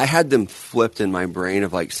 I had them flipped in my brain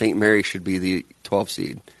of St. Mary's should be the 12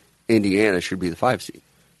 seed, Indiana should be the 5 seed.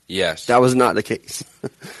 Yes. That was not the case.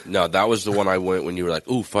 No, that was the one I went when you were like,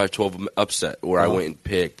 ooh, 5-12 upset, where I went and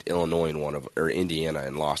picked Illinois or Indiana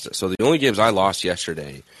and lost it. So the only games I lost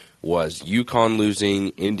yesterday was UConn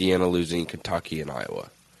losing, Indiana losing, Kentucky, and Iowa.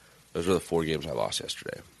 Those were the 4 games I lost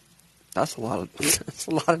yesterday. That's a lot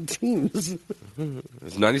of teams.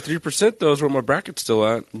 It's 93%, though, is where my bracket's still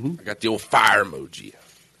at. Mm-hmm. I got the old fire emoji.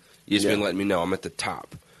 ESPN letting me know I'm at the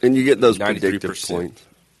top. And you get those predictive points.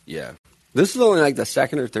 Yeah. This is only the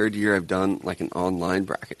second or third year I've done an online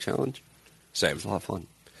bracket challenge. Same. It's a lot of fun.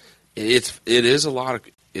 It is a lot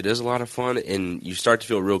of fun, and you start to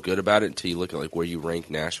feel real good about it until you look at where you rank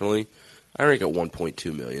nationally. I rank at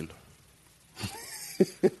 1.2 million.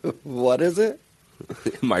 What is it?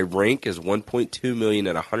 My rank is 1.2 million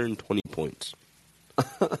at 120 points.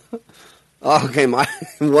 Okay, my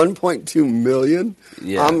 1.2 million.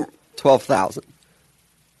 Yeah. I'm 12,000.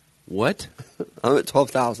 What? I'm at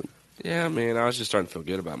 12,000. Yeah, man, I was just starting to feel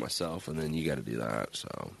good about myself, and then you got to do that.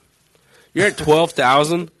 So you're at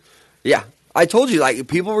 12,000. Yeah, I told you.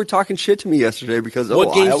 People were talking shit to me yesterday because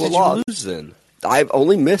what games Iowa did lost. you lose then? I've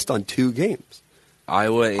only missed on 2 games.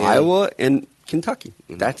 Iowa and Kentucky.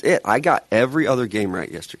 Mm-hmm. That's it. I got every other game right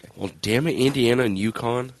yesterday. Well, damn it, Indiana and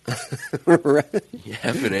UConn. Right. You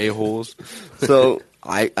effing a-holes. So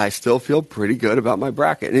I still feel pretty good about my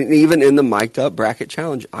bracket. And even in the mic'd up bracket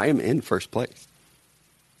challenge, I am in first place.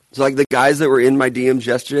 So the guys that were in my DMs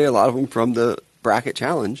yesterday, a lot of them from the bracket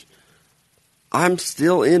challenge, I'm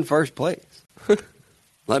still in first place.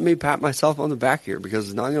 Let me pat myself on the back here because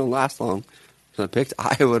it's not going to last long. So I picked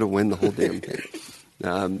Iowa to win the whole damn thing.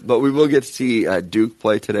 But we will get to see Duke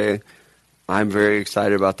play today. I'm very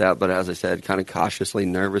excited about that, but as I said, kind of cautiously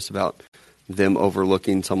nervous about them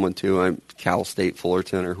overlooking someone too. I'm Cal State,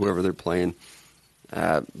 Fullerton, or whoever they're playing.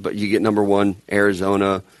 But you get number 1,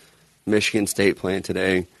 Arizona, Michigan State playing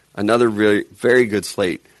today. Another really very good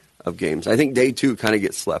slate of games. I think day 2 kind of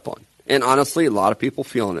gets slept on. And honestly, a lot of people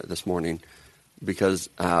feeling it this morning because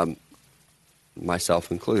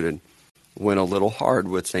myself included, went a little hard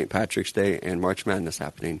with St. Patrick's Day and March Madness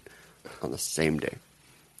happening on the same day.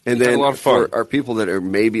 And You had then a lot of fun. for our people that are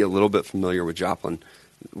maybe a little bit familiar with Joplin,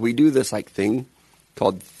 we do this like thing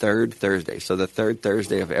called Third Thursday. So the third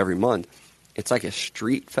Thursday of every month, it's like a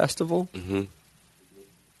street festival. Mm-hmm.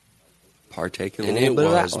 Partaking a And little it bit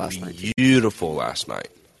of that was last night. beautiful last night.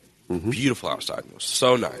 Mhm. Beautiful outside. It was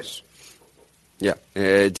so nice. Yeah,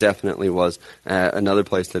 it definitely was. Another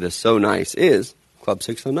place that is so nice is Club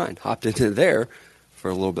 609. Hopped into there for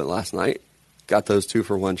a little bit last night. Got those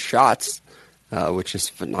 2-for-1 shots, which is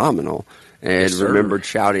phenomenal. And Yes, sir. remembered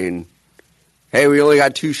shouting, hey, we only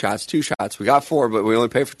got 2 shots. We got 4, but we only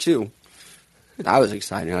pay for 2. That was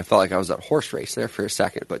exciting. I felt like I was at a horse race there for a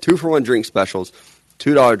second. But 2-for-1 drink specials,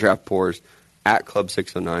 $2 draft pours at Club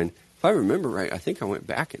 609. If I remember right, I think I went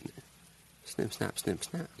back in there. Snip, snap, snip,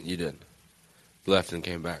 snap. You did. Left and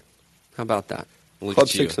came back. How about that? Look Club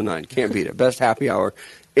at you. 609. Can't beat it. Best happy hour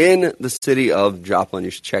in the city of Joplin. You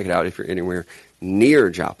should check it out if you're anywhere near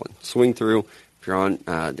Joplin. Swing through. If you're on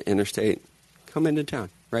the interstate, come into town.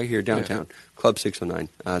 Right here downtown. Club 609.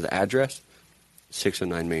 The address,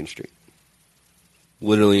 609 Main Street.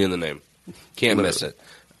 Literally in the name. Can't miss it.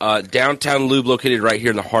 Downtown Lube, located right here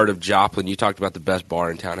in the heart of Joplin. You talked about the best bar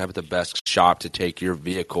in town. How about the best shop to take your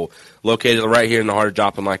vehicle? Located right here in the heart of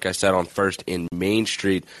Joplin, like I said, on 1st in Main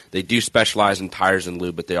Street. They do specialize in tires and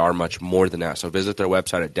lube, but they are much more than that. So visit their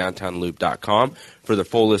website at downtownlube.com for their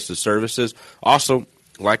full list of services. Also,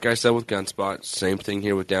 like I said with Gunspot, same thing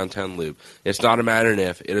here with Downtown Lube. It's not a matter of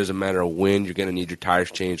if, it is a matter of when you're going to need your tires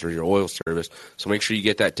changed or your oil service. So make sure you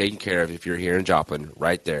get that taken care of if you're here in Joplin,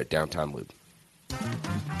 right there at Downtown Lube.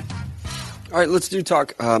 All right, let's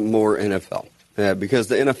talk more NFL. Because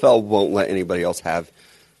the NFL won't let anybody else have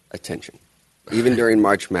attention. Even during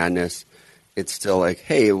March Madness, it's still like,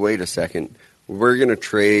 hey, wait a second. We're going to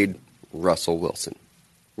trade Russell Wilson.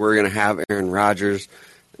 We're going to have Aaron Rodgers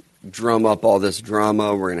drum up all this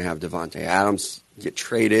drama. We're going to have Devontae Adams get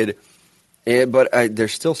traded. But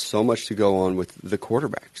there's still so much to go on with the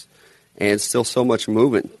quarterbacks. And still so much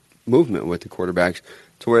movement with the quarterbacks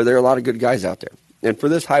to where there are a lot of good guys out there. And for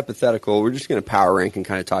this hypothetical, we're just going to power rank and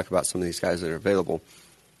kind of talk about some of these guys that are available.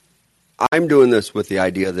 I'm doing this with the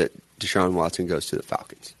idea that Deshaun Watson goes to the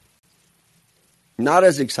Falcons. Not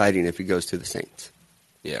as exciting if he goes to the Saints.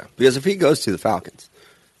 Yeah. Because if he goes to the Falcons,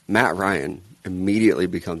 Matt Ryan immediately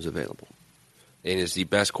becomes available. And is the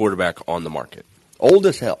best quarterback on the market. Old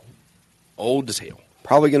as hell. Old as hell.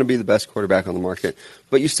 Probably going to be the best quarterback on the market.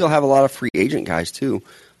 But you still have a lot of free agent guys, too,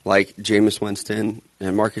 like Jameis Winston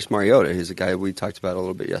and Marcus Mariota. He's a guy we talked about a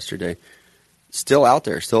little bit yesterday. Still out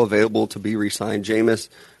there, still available to be re-signed. Jameis,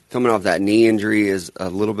 coming off that knee injury, is a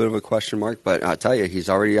little bit of a question mark. But I'll tell you, he's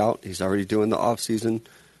already out. He's already doing the off-season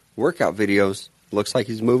workout videos. Looks like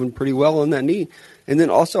he's moving pretty well on that knee. And then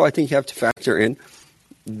also, I think you have to factor in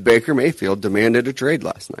Baker Mayfield demanded a trade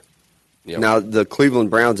last night. Yep. Now, the Cleveland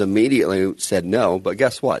Browns immediately said no, but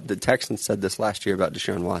guess what? The Texans said this last year about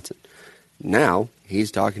Deshaun Watson. Now,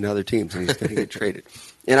 he's talking to other teams, and he's going to get traded.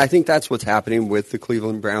 And I think that's what's happening with the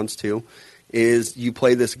Cleveland Browns, too, is you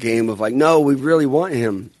play this game of like, no, we really want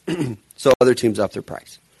him, so other teams up their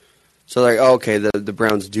price. So like, oh, okay, the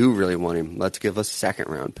Browns do really want him. Let's give a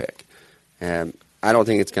second-round pick. And I don't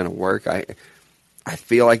think it's going to work. I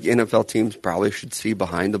feel like NFL teams probably should see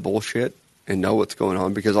behind the bullshit and know what's going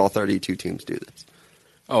on because all 32 teams do this.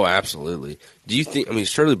 Oh, absolutely. Do you think,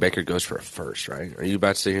 surely Baker goes for a first, right? Are you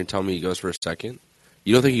about to sit here and tell me he goes for a second?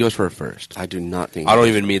 You don't think he goes for a first? I do not think. I don't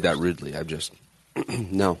even mean that rudely. I'm just.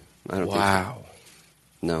 No, I don't think so. Wow.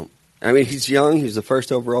 No. I mean, he's young. He's the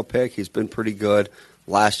first overall pick. He's been pretty good.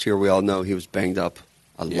 Last year, we all know he was banged up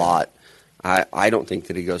a lot. I don't think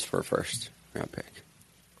that he goes for a first-round pick.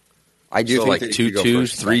 I do So think like that he 2 could go for a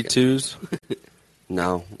 2s, 3 second. 2s?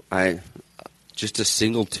 No. Just a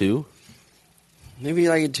single 2? Maybe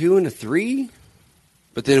like a 2 and a 3?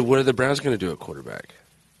 But then what are the Browns going to do at quarterback?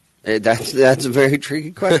 That's a very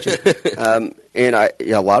tricky question. And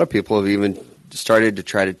a lot of people have even started to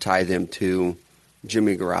try to tie them to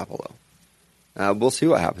Jimmy Garoppolo. We'll see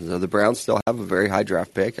what happens. The Browns still have a very high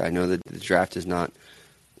draft pick. I know that the draft is not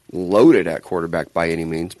loaded at quarterback by any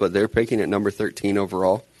means, but they're picking at number 13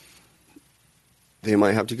 overall. They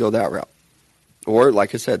might have to go that route. Or,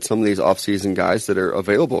 like I said, some of these offseason guys that are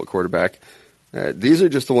available at quarterback, these are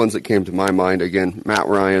just the ones that came to my mind. Again, Matt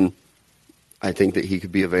Ryan, I think that he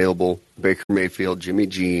could be available. Baker Mayfield, Jimmy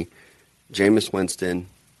G, Jameis Winston,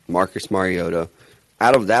 Marcus Mariota.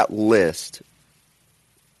 Out of that list,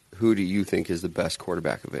 who do you think is the best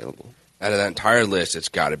quarterback available? Out of that entire list, it's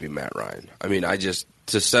got to be Matt Ryan.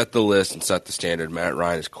 to set the list and set the standard, Matt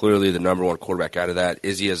Ryan is clearly the number one quarterback out of that.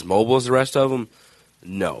 Is he as mobile as the rest of them?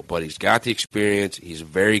 No, but he's got the experience. He's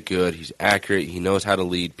very good. He's accurate. He knows how to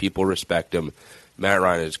lead. People respect him. Matt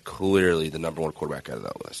Ryan is clearly the number one quarterback out of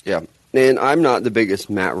that list. Yeah, and I'm not the biggest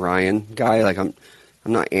Matt Ryan guy. Like I'm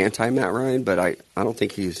not anti-Matt Ryan, but I don't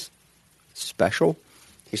think he's special.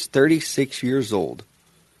 He's 36 years old.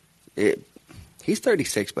 He's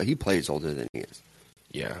 36, but he plays older than he is.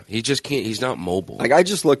 Yeah, he just can't. He's not mobile. Like, I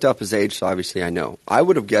just looked up his age, so obviously I know. I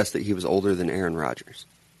would have guessed that he was older than Aaron Rodgers.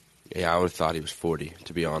 Yeah, I would have thought he was 40,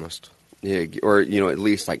 to be honest. Yeah, or, at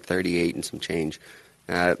least like 38 and some change.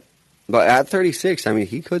 But at 36, I mean,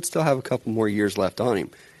 he could still have a couple more years left on him.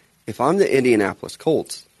 If I'm the Indianapolis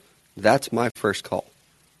Colts, that's my first call.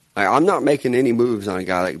 I'm not making any moves on a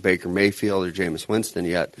guy like Baker Mayfield or Jameis Winston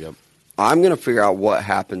yet. Yep. I'm going to figure out what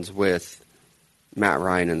happens with Matt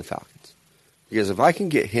Ryan and the Falcons. Because if I can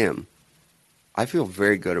get him, I feel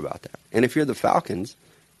very good about that. And if you're the Falcons,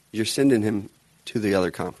 you're sending him to the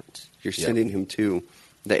other conference. You're sending him to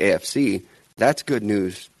the AFC. That's good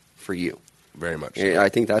news for you. Very much so. And I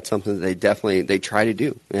think that's something that they try to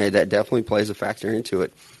do. And that definitely plays a factor into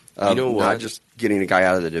it. You know what? Not just getting a guy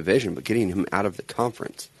out of the division, but getting him out of the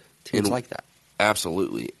conference. Teams like that.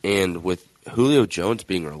 Absolutely. And with Julio Jones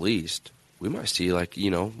being released, we might see a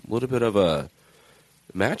little bit of a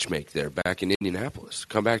match make there back in Indianapolis.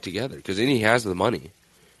 Come back together because Indy has the money.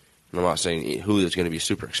 And I'm not saying Julio's going to be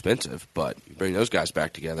super expensive, but you bring those guys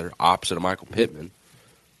back together opposite of Michael Pittman.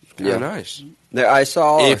 It's kind of nice. I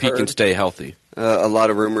saw if he can stay healthy. A lot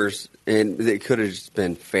of rumors, and it could have just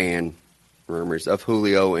been fan rumors of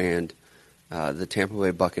Julio and the Tampa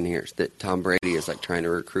Bay Buccaneers that Tom Brady is trying to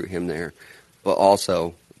recruit him there, but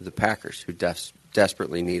also the Packers who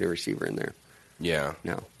desperately need a receiver in there. Yeah.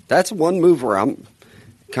 No, that's one move where I'm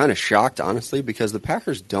kind of shocked, honestly, because the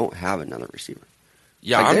Packers don't have another receiver.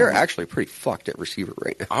 Yeah, they're actually pretty fucked at receiver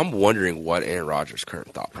right now. I'm wondering what Aaron Rodgers'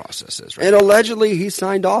 current thought process is right and now. Allegedly, he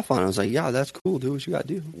signed off on it. I was like, yeah, that's cool. Do what you got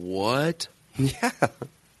to do. What? Yeah.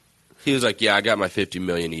 He was like, yeah, I got my $50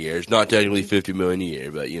 million a year. It's not technically $50 million a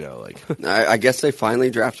year, but, I guess they finally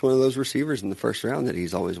drafted one of those receivers in the first round that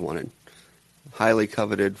he's always wanted. Highly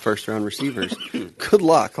coveted first-round receivers. Good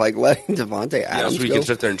luck, letting Davante Adams so we can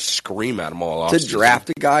sit there and scream at him all off. To draft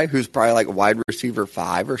a guy who's probably wide receiver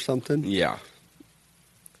 5 or something. Yeah.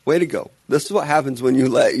 Way to go. This is what happens when you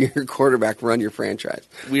let your quarterback run your franchise.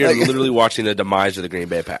 We are literally watching the demise of the Green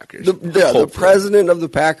Bay Packers. The president of the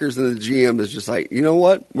Packers and the GM is just you know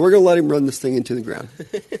what? We're going to let him run this thing into the ground.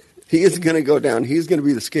 He is going to go down. He's going to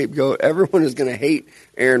be the scapegoat. Everyone is going to hate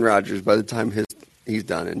Aaron Rodgers by the time he's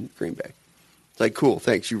done in Green Bay. It's cool,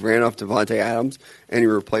 thanks. You ran off Davante Adams and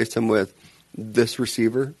you replaced him with this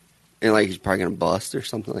receiver, and he's probably going to bust or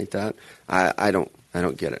something like that. I don't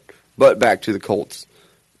get it. But back to the Colts.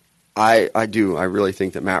 I really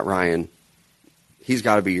think that Matt Ryan, he's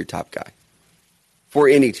got to be your top guy for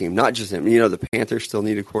any team, not just him. The Panthers still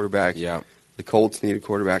need a quarterback. Yeah. The Colts need a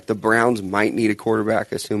quarterback. The Browns might need a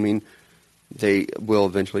quarterback, assuming they will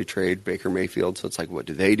eventually trade Baker Mayfield. So it's what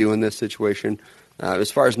do they do in this situation?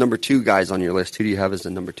 As far as number 2 guys on your list, who do you have as the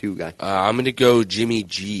number 2 guy? I'm going to go Jimmy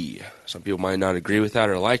G. Some people might not agree with that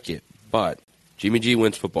or like it, but Jimmy G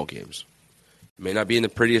wins football games. It may not be in the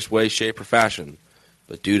prettiest way, shape, or fashion,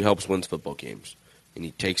 but dude helps wins football games. And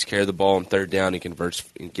he takes care of the ball on third down. He converts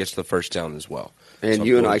and gets the first down as well. And so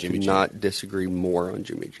you and I could not disagree more on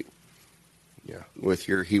Jimmy G. Yeah. With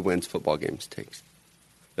your he wins football games takes.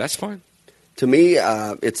 That's fine. To me,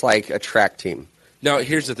 it's like a track team. Now,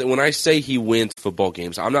 here's the thing. When I say he wins football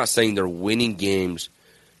games, I'm not saying they're winning games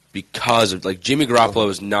because of, Jimmy Garoppolo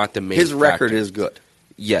is not the main His record factor. is good.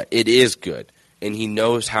 Yeah, it is good. And he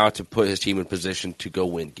knows how to put his team in position to go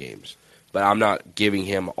win games. But I'm not giving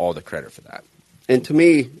him all the credit for that. And to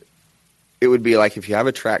me, it would be if you have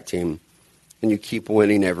a track team and you keep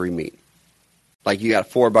winning every meet. You got a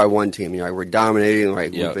 4x1 team. We're dominating.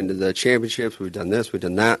 Right? Yep. We've been to the championships. We've done this. We've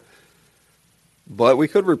done that. But we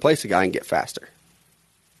could replace a guy and get faster.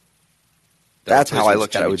 That's how I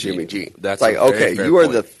look at it with Jimmy G. That's okay, you are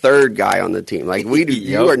the third guy on the team.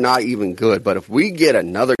 You are not even good. But if we get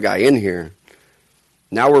another guy in here,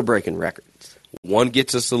 now we're breaking records. 1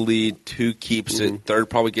 gets us the lead, 2 keeps it, 3rd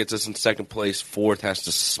probably gets us in 2nd place, 4th has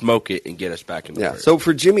to smoke it and get us back in the 3rd. So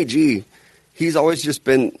for Jimmy G, he's always just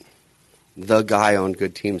been the guy on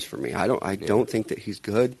good teams for me. I don't think that he's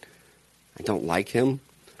good. I don't like him.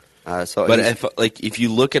 But if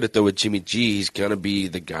you look at it though with Jimmy G, he's gonna be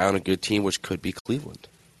the guy on a good team, which could be Cleveland.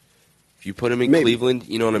 If you put him in Cleveland,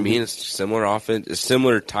 you know what I mean. It's similar offense, a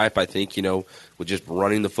similar type. I think with just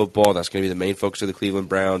running the football. That's gonna be the main focus of the Cleveland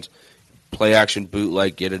Browns. play action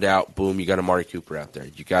bootleg, get it out, boom, you got Amari Cooper out there.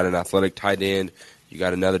 You got an athletic tight end. You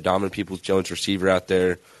got another Donovan Peoples-Jones receiver out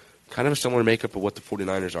there. Kind of a similar makeup of what the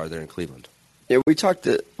 49ers are there in Cleveland. Yeah, we talked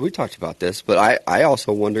about this, but I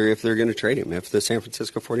also wonder if they're going to trade him, if the San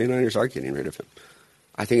Francisco 49ers are getting rid of him.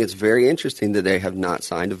 I think it's very interesting that they have not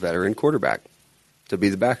signed a veteran quarterback to be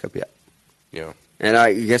the backup yet. Yeah. And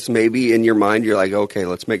I guess maybe in your mind you're like, okay,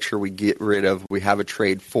 let's make sure we have a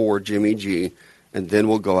trade for Jimmy G, and then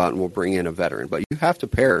we'll go out and we'll bring in a veteran. But you have to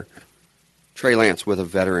pair Trey Lance with a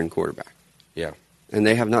veteran quarterback. Yeah. And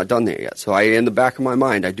they have not done that yet. So in the back of my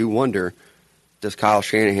mind, I do wonder, does Kyle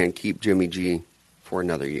Shanahan keep Jimmy G for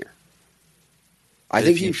another year? I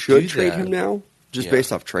think you should trade him now, just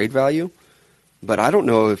based off trade value. But I don't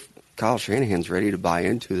know if Kyle Shanahan's ready to buy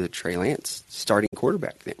into the Trey Lance starting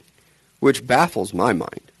quarterback thing, which baffles my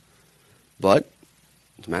mind. But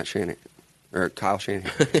it's Matt Shanahan, or Kyle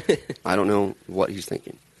Shanahan. I don't know what he's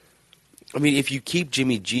thinking. I mean, if you keep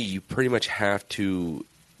Jimmy G, you pretty much have to.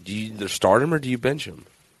 Do you either start him or do you bench him?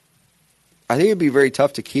 I think it'd be very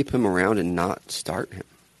tough to keep him around and not start him.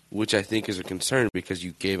 Which I think is a concern because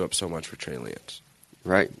you gave up so much for Trey Lance.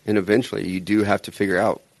 Right. And eventually you do have to figure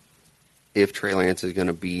out if Trey Lance is going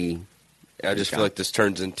to be... I just feel like this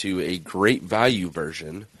turns into a great value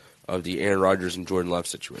version of the Aaron Rodgers and Jordan Love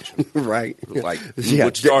situation. Right. Like,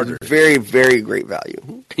 which starter? Very, very great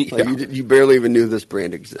value. Yeah. Like you barely even knew this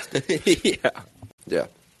brand existed. Yeah. Yeah.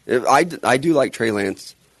 I do like Trey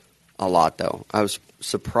Lance a lot, though. I was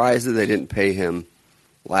surprised that they didn't pay him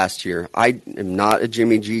last year. I am not a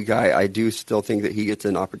Jimmy G guy. I do still think that he gets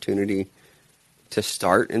an opportunity to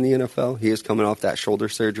start in the NFL. He is coming off that shoulder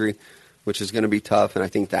surgery, which is going to be tough, and I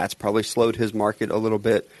think that's probably slowed his market a little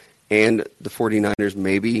bit. And the 49ers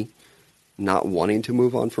maybe not wanting to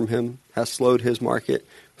move on from him has slowed his market.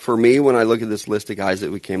 For me, when I look at this list of guys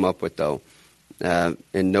that we came up with, though,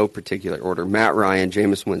 in no particular order, Matt Ryan,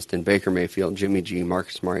 Jameis Winston, Baker Mayfield, Jimmy G,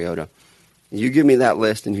 Marcus Mariota. You give me that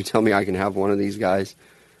list and you tell me I can have one of these guys,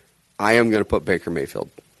 I am going to put Baker Mayfield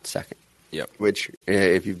second. Yep. Which,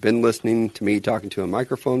 if you've been listening to me talking to a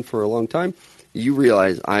microphone for a long time, you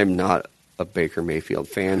realize I'm not a Baker Mayfield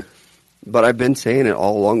fan. But I've been saying it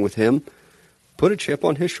all along with him. Put a chip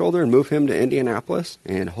on his shoulder and move him to Indianapolis,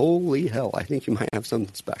 and holy hell, I think you might have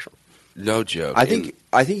something special. No joke. I think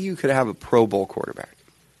you could have a Pro Bowl quarterback.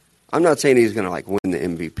 I'm not saying he's going to win the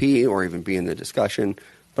MVP or even be in the discussion,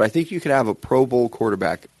 but I think you could have a Pro Bowl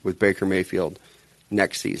quarterback with Baker Mayfield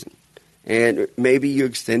next season. And maybe you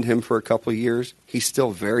extend him for a couple of years. He's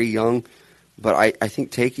still very young, but I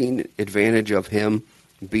think taking advantage of him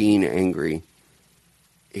being angry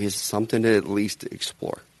is something to at least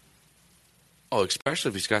explore. Oh, especially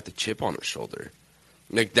if he's got the chip on his shoulder.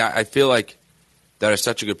 Like that, I feel like that is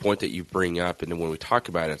such a good point that you bring up. And then when we talk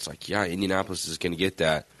about it, it's like, yeah, Indianapolis is going to get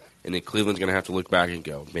that. And then Cleveland's going to have to look back and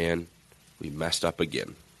go, man, we messed up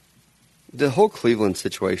again. The whole Cleveland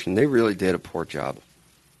situation, they really did a poor job.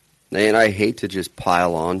 And I hate to just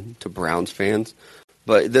pile on to Browns fans,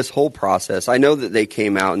 but this whole process, I know that they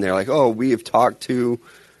came out and they're like, oh, we have talked to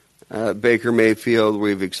Baker Mayfield.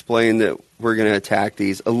 We've explained that we're going to attack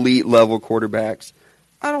these elite-level quarterbacks.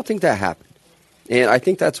 I don't think that happened. And I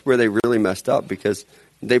think that's where they really messed up because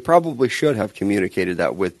they probably should have communicated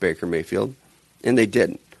that with Baker Mayfield, and they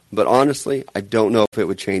didn't. But honestly, I don't know if it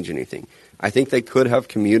would change anything. I think they could have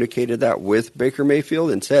communicated that with Baker Mayfield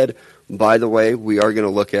and said, by the way, we are going to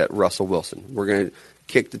look at Russell Wilson. We're going to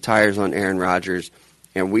kick the tires on Aaron Rodgers,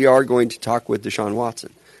 and we are going to talk with Deshaun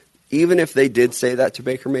Watson. Even if they did say that to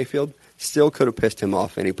Baker Mayfield, still could have pissed him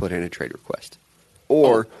off and he put in a trade request.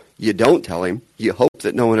 Or you don't tell him, you hope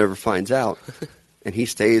that no one ever finds out, and he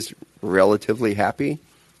stays relatively happy.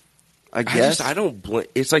 I guess. I don't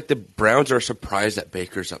it's like the Browns are surprised that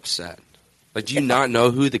Baker's upset. Like, do you not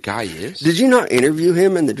know who the guy is? Did you not interview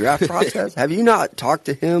him in the draft process? Have you not talked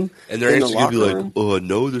to him? And their answer's going to be like,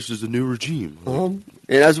 no, this is a new regime. And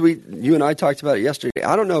as you and I talked about it yesterday,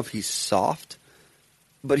 I don't know if he's soft,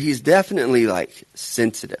 but he's definitely,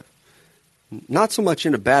 sensitive. Not so much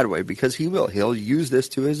in a bad way, because he'll use this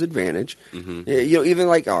to his advantage. Mm-hmm. Even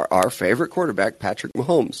our favorite quarterback, Patrick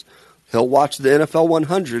Mahomes, he'll watch the NFL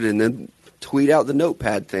 100 and then tweet out the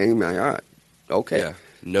notepad thing. Like, all right, okay. Yeah.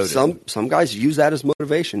 Noted. Some guys use that as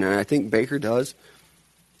motivation, and I think Baker does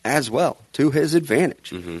as well, to his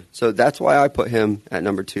advantage. Mm-hmm. So that's why I put him at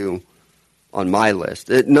number 2 on my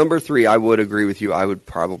list. At number 3, I would agree with you. I would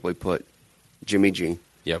probably put Jimmy G.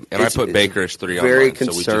 Yep, and I put Baker as 3 on very mine,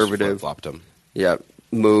 conservative. So we just flip-flopped him. Yeah,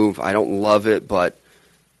 move. I don't love it, but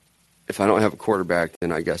if I don't have a quarterback,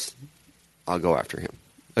 then I guess I'll go after him.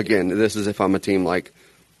 Again, this is if I'm a team like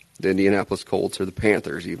the Indianapolis Colts or the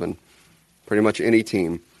Panthers even. Pretty much any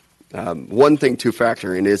team. One thing to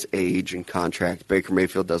factor in is age and contract. Baker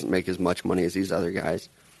Mayfield doesn't make as much money as these other guys.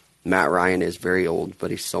 Matt Ryan is very old,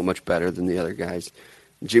 but he's so much better than the other guys.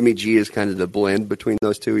 Jimmy G is kind of the blend between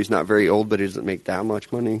those two. He's not very old, but he doesn't make that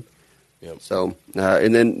much money. Yep. So,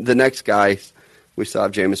 and then the next guy, we still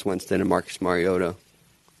have Jameis Winston and Marcus Mariota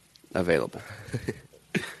available.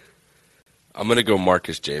 I'm going to go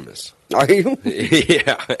Marcus Jameis. Are you?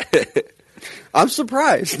 Yeah. I'm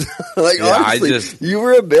surprised. Honestly, you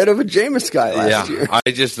were a bit of a Jameis guy last year.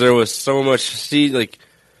 There was so much. See,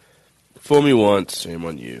 fool me once, shame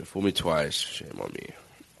on you. Fool me twice, shame on me.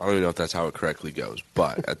 I don't even know if that's how it correctly goes.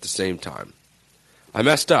 But at the same time, I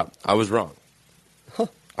messed up. I was wrong. Huh.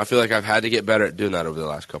 I feel like I've had to get better at doing that over the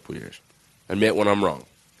last couple of years. Admit when I'm wrong.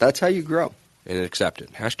 That's how you grow. And accept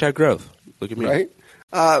it. Hashtag growth. Look at me.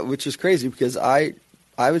 Right? Which is crazy because I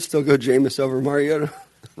would still go Jameis over Mariota.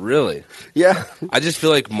 Really? Yeah. I just feel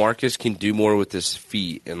like Marcus can do more with his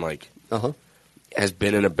feet and has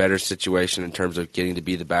been in a better situation in terms of getting to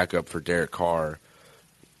be the backup for Derek Carr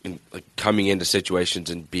and coming into situations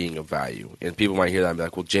and being of value. And people might hear that and be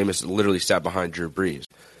like, well, Jameis literally sat behind Drew Brees.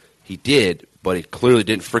 He did, but he clearly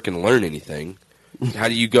didn't freaking learn anything. How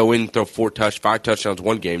do you go in and throw 5 touchdowns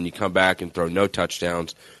one game, and you come back and throw no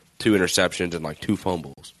touchdowns, 2 interceptions, and 2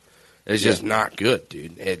 fumbles? It's just not good,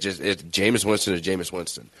 dude. It's Jameis Winston is Jameis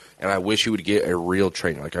Winston. And I wish he would get a real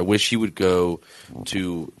trainer. I wish he would go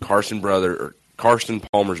to Carson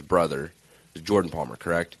Palmer's brother, Jordan Palmer,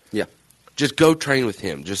 correct? Yeah. Just go train with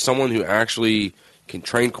him. Just someone who actually can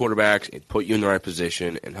train quarterbacks and put you in the right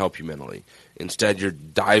position and help you mentally. Instead, you're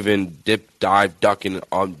diving, ducking,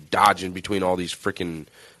 dodging between all these freaking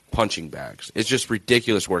punching bags. It's just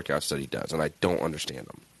ridiculous workouts that he does, and I don't understand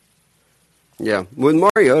them. Yeah. With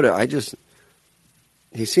Mariota,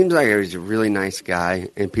 he seems like he's a really nice guy,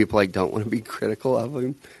 and people don't want to be critical of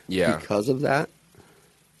him because of that.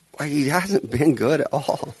 He hasn't been good at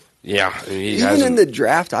all. Yeah. Even in the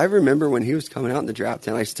draft, I remember when he was coming out in the draft,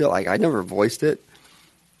 and I never voiced it,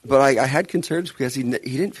 but I had concerns because he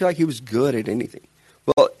didn't feel like he was good at anything.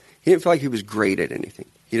 Well, he didn't feel like he was great at anything.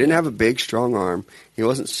 He didn't have a big, strong arm. He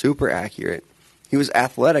wasn't super accurate. He was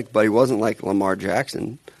athletic, but he wasn't like Lamar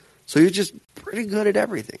Jackson. So he was just pretty good at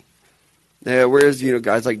everything. Whereas,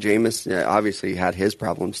 guys like Jameis, obviously had his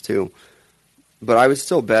problems too. But I would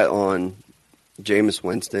still bet on Jameis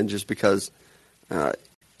Winston just because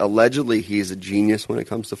allegedly he's a genius when it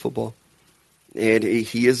comes to football. And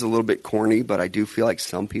he is a little bit corny, but I do feel like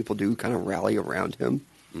some people do kind of rally around him.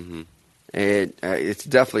 Mm-hmm. And it's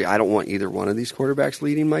definitely, I don't want either one of these quarterbacks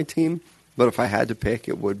leading my team. But if I had to pick,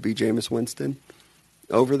 it would be Jameis Winston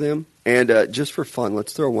over them. And just for fun,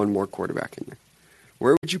 let's throw one more quarterback in there.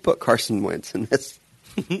 Where would you put Carson Wentz in this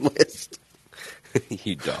list?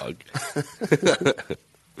 You dog.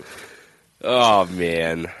 Oh,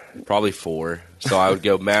 man. Probably 4. So I would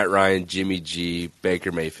go Matt Ryan, Jimmy G,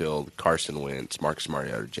 Baker Mayfield, Carson Wentz, Marcus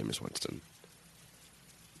Mariota, Jameis Winston.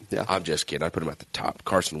 Yeah. I'm just kidding. I put him at the top.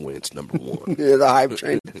 Carson Wentz, number 1. Yeah, the hype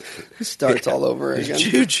train starts all over again.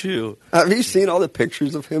 Choo-choo. Have you seen all the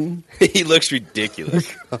pictures of him? He looks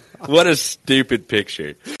ridiculous. What a stupid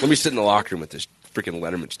picture. Let me sit in the locker room with this freaking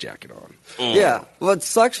Letterman's jacket on. Yeah. What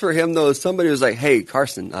sucks for him, though, is somebody was like, hey,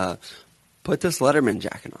 Carson, put this Letterman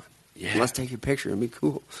jacket on. Yeah. Let's take a picture. It'd be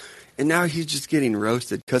cool. And now he's just getting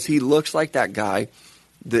roasted because he looks like that guy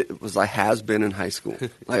that was has been in high school.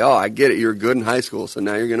 I get it. You're good in high school, so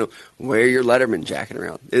now you're going to wear your Letterman jacket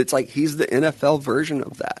around. It's like he's the NFL version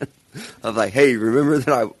of that. Of hey, remember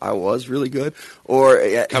that I was really good? Or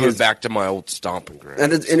coming back to my old stomping ground. At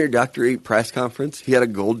his introductory press conference, he had a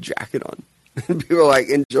gold jacket on. And people are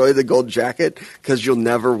enjoy the gold jacket because you'll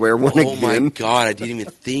never wear one again. Oh, my God. I didn't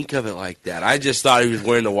even think of it like that. I just thought he was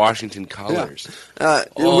wearing the Washington colors. Yeah.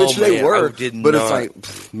 Which they were. But not.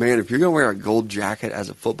 It's man, if you're going to wear a gold jacket as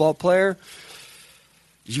a football player,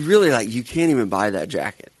 you really, you can't even buy that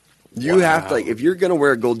jacket. You have to, if you're going to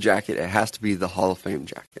wear a gold jacket, it has to be the Hall of Fame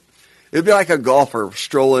jacket. It'd be like a golfer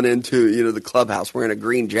strolling into, the clubhouse wearing a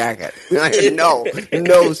green jacket.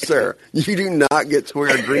 No, sir. You do not get to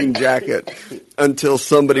wear a green jacket until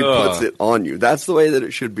somebody puts it on you. That's the way that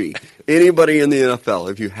it should be. Anybody in the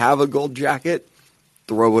NFL, if you have a gold jacket,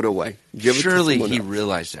 throw it away. Surely he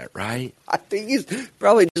realized that, right? I think he's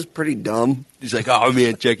probably just pretty dumb. He's like, oh,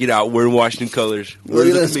 man, check it out. Wearing Washington colors. Look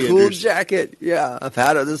at this cool jacket. Yeah, I've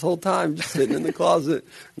had it this whole time, just sitting in the closet.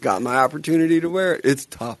 Got my opportunity to wear it. It's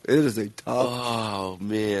tough. It is a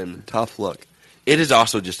tough look. It is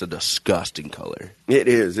also just a disgusting color. It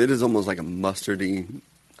is. It is almost like a mustardy.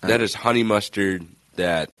 That is honey mustard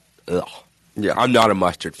that, ugh. Yeah. I'm not a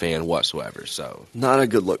Mustard fan whatsoever. So Not a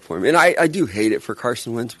good look for him. And I do hate it for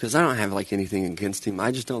Carson Wentz because I don't have like anything against him.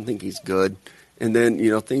 I just don't think he's good. And then,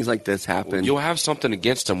 things like this happen. you'll have something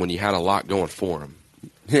against him when you had a lot going for him,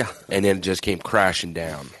 Yeah. and then it just came crashing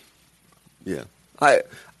down. Yeah.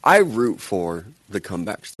 I root for the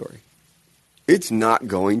comeback story. It's not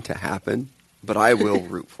going to happen, but I will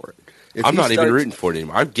root for it. If I'm he not even starts- rooting for it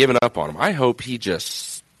anymore. I've given up on him. I hope he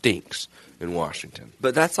just stinks in Washington.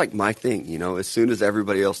 But that's like my thing, as soon as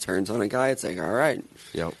everybody else turns on a guy, it's like, all right,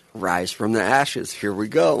 Yep. rise from the ashes. Here we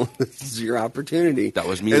go. This is your opportunity. That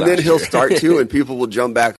was me And last then he'll year. start to, and people will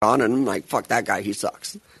jump back on, and I'm like, fuck that guy, he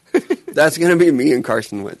sucks. That's going to be me and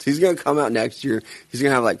Carson Wentz. He's going to come out next year. He's going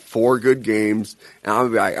to have like 4 good games, and I'm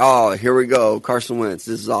going to be like, oh, here we go, Carson Wentz.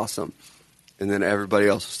 This is awesome. And then everybody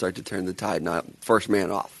else will start to turn the tide, not first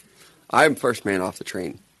man off. I'm first man off the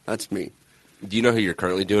train. That's me. Do you know who you're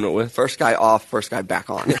currently doing it with? First guy off, first guy back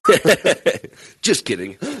on. Just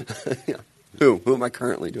kidding. Yeah. Who am I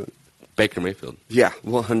currently doing? Baker Mayfield. Yeah,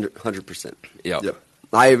 100%. Yep.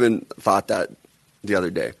 I even thought that the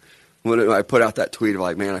other day when I put out that tweet of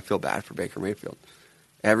like, man, I feel bad for Baker Mayfield.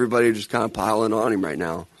 Everybody just kind of piling on him right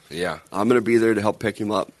now. Yeah. I'm going to be there to help pick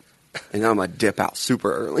him up, and I'm going to dip out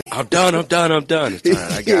super early. I'm done. It's all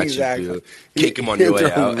right. I got Exactly. you, dude. Kick him on your way Throw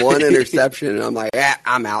out. one interception, and I'm like,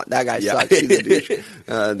 I'm out. That guy Yeah. sucks. He's a douche.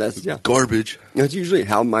 That's Garbage. That's usually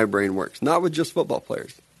how my brain works. Not with just football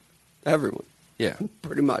players. Everyone. Yeah.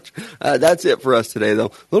 Pretty much. That's it for us today, though.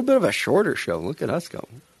 A little bit of a shorter show. Look at us go.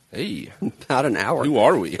 Hey, About an hour. who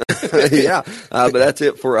are we? Yeah. But that's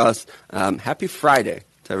it for us. Happy Friday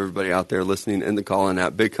to everybody out there listening in the Call-In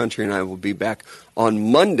app. Big Country and I will be back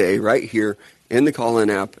on Monday right here in the Call-In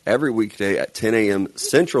app every weekday at 10 a.m.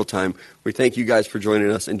 Central Time. We thank you guys for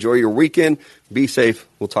joining us. Enjoy your weekend. Be safe.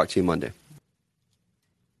 We'll talk to you Monday.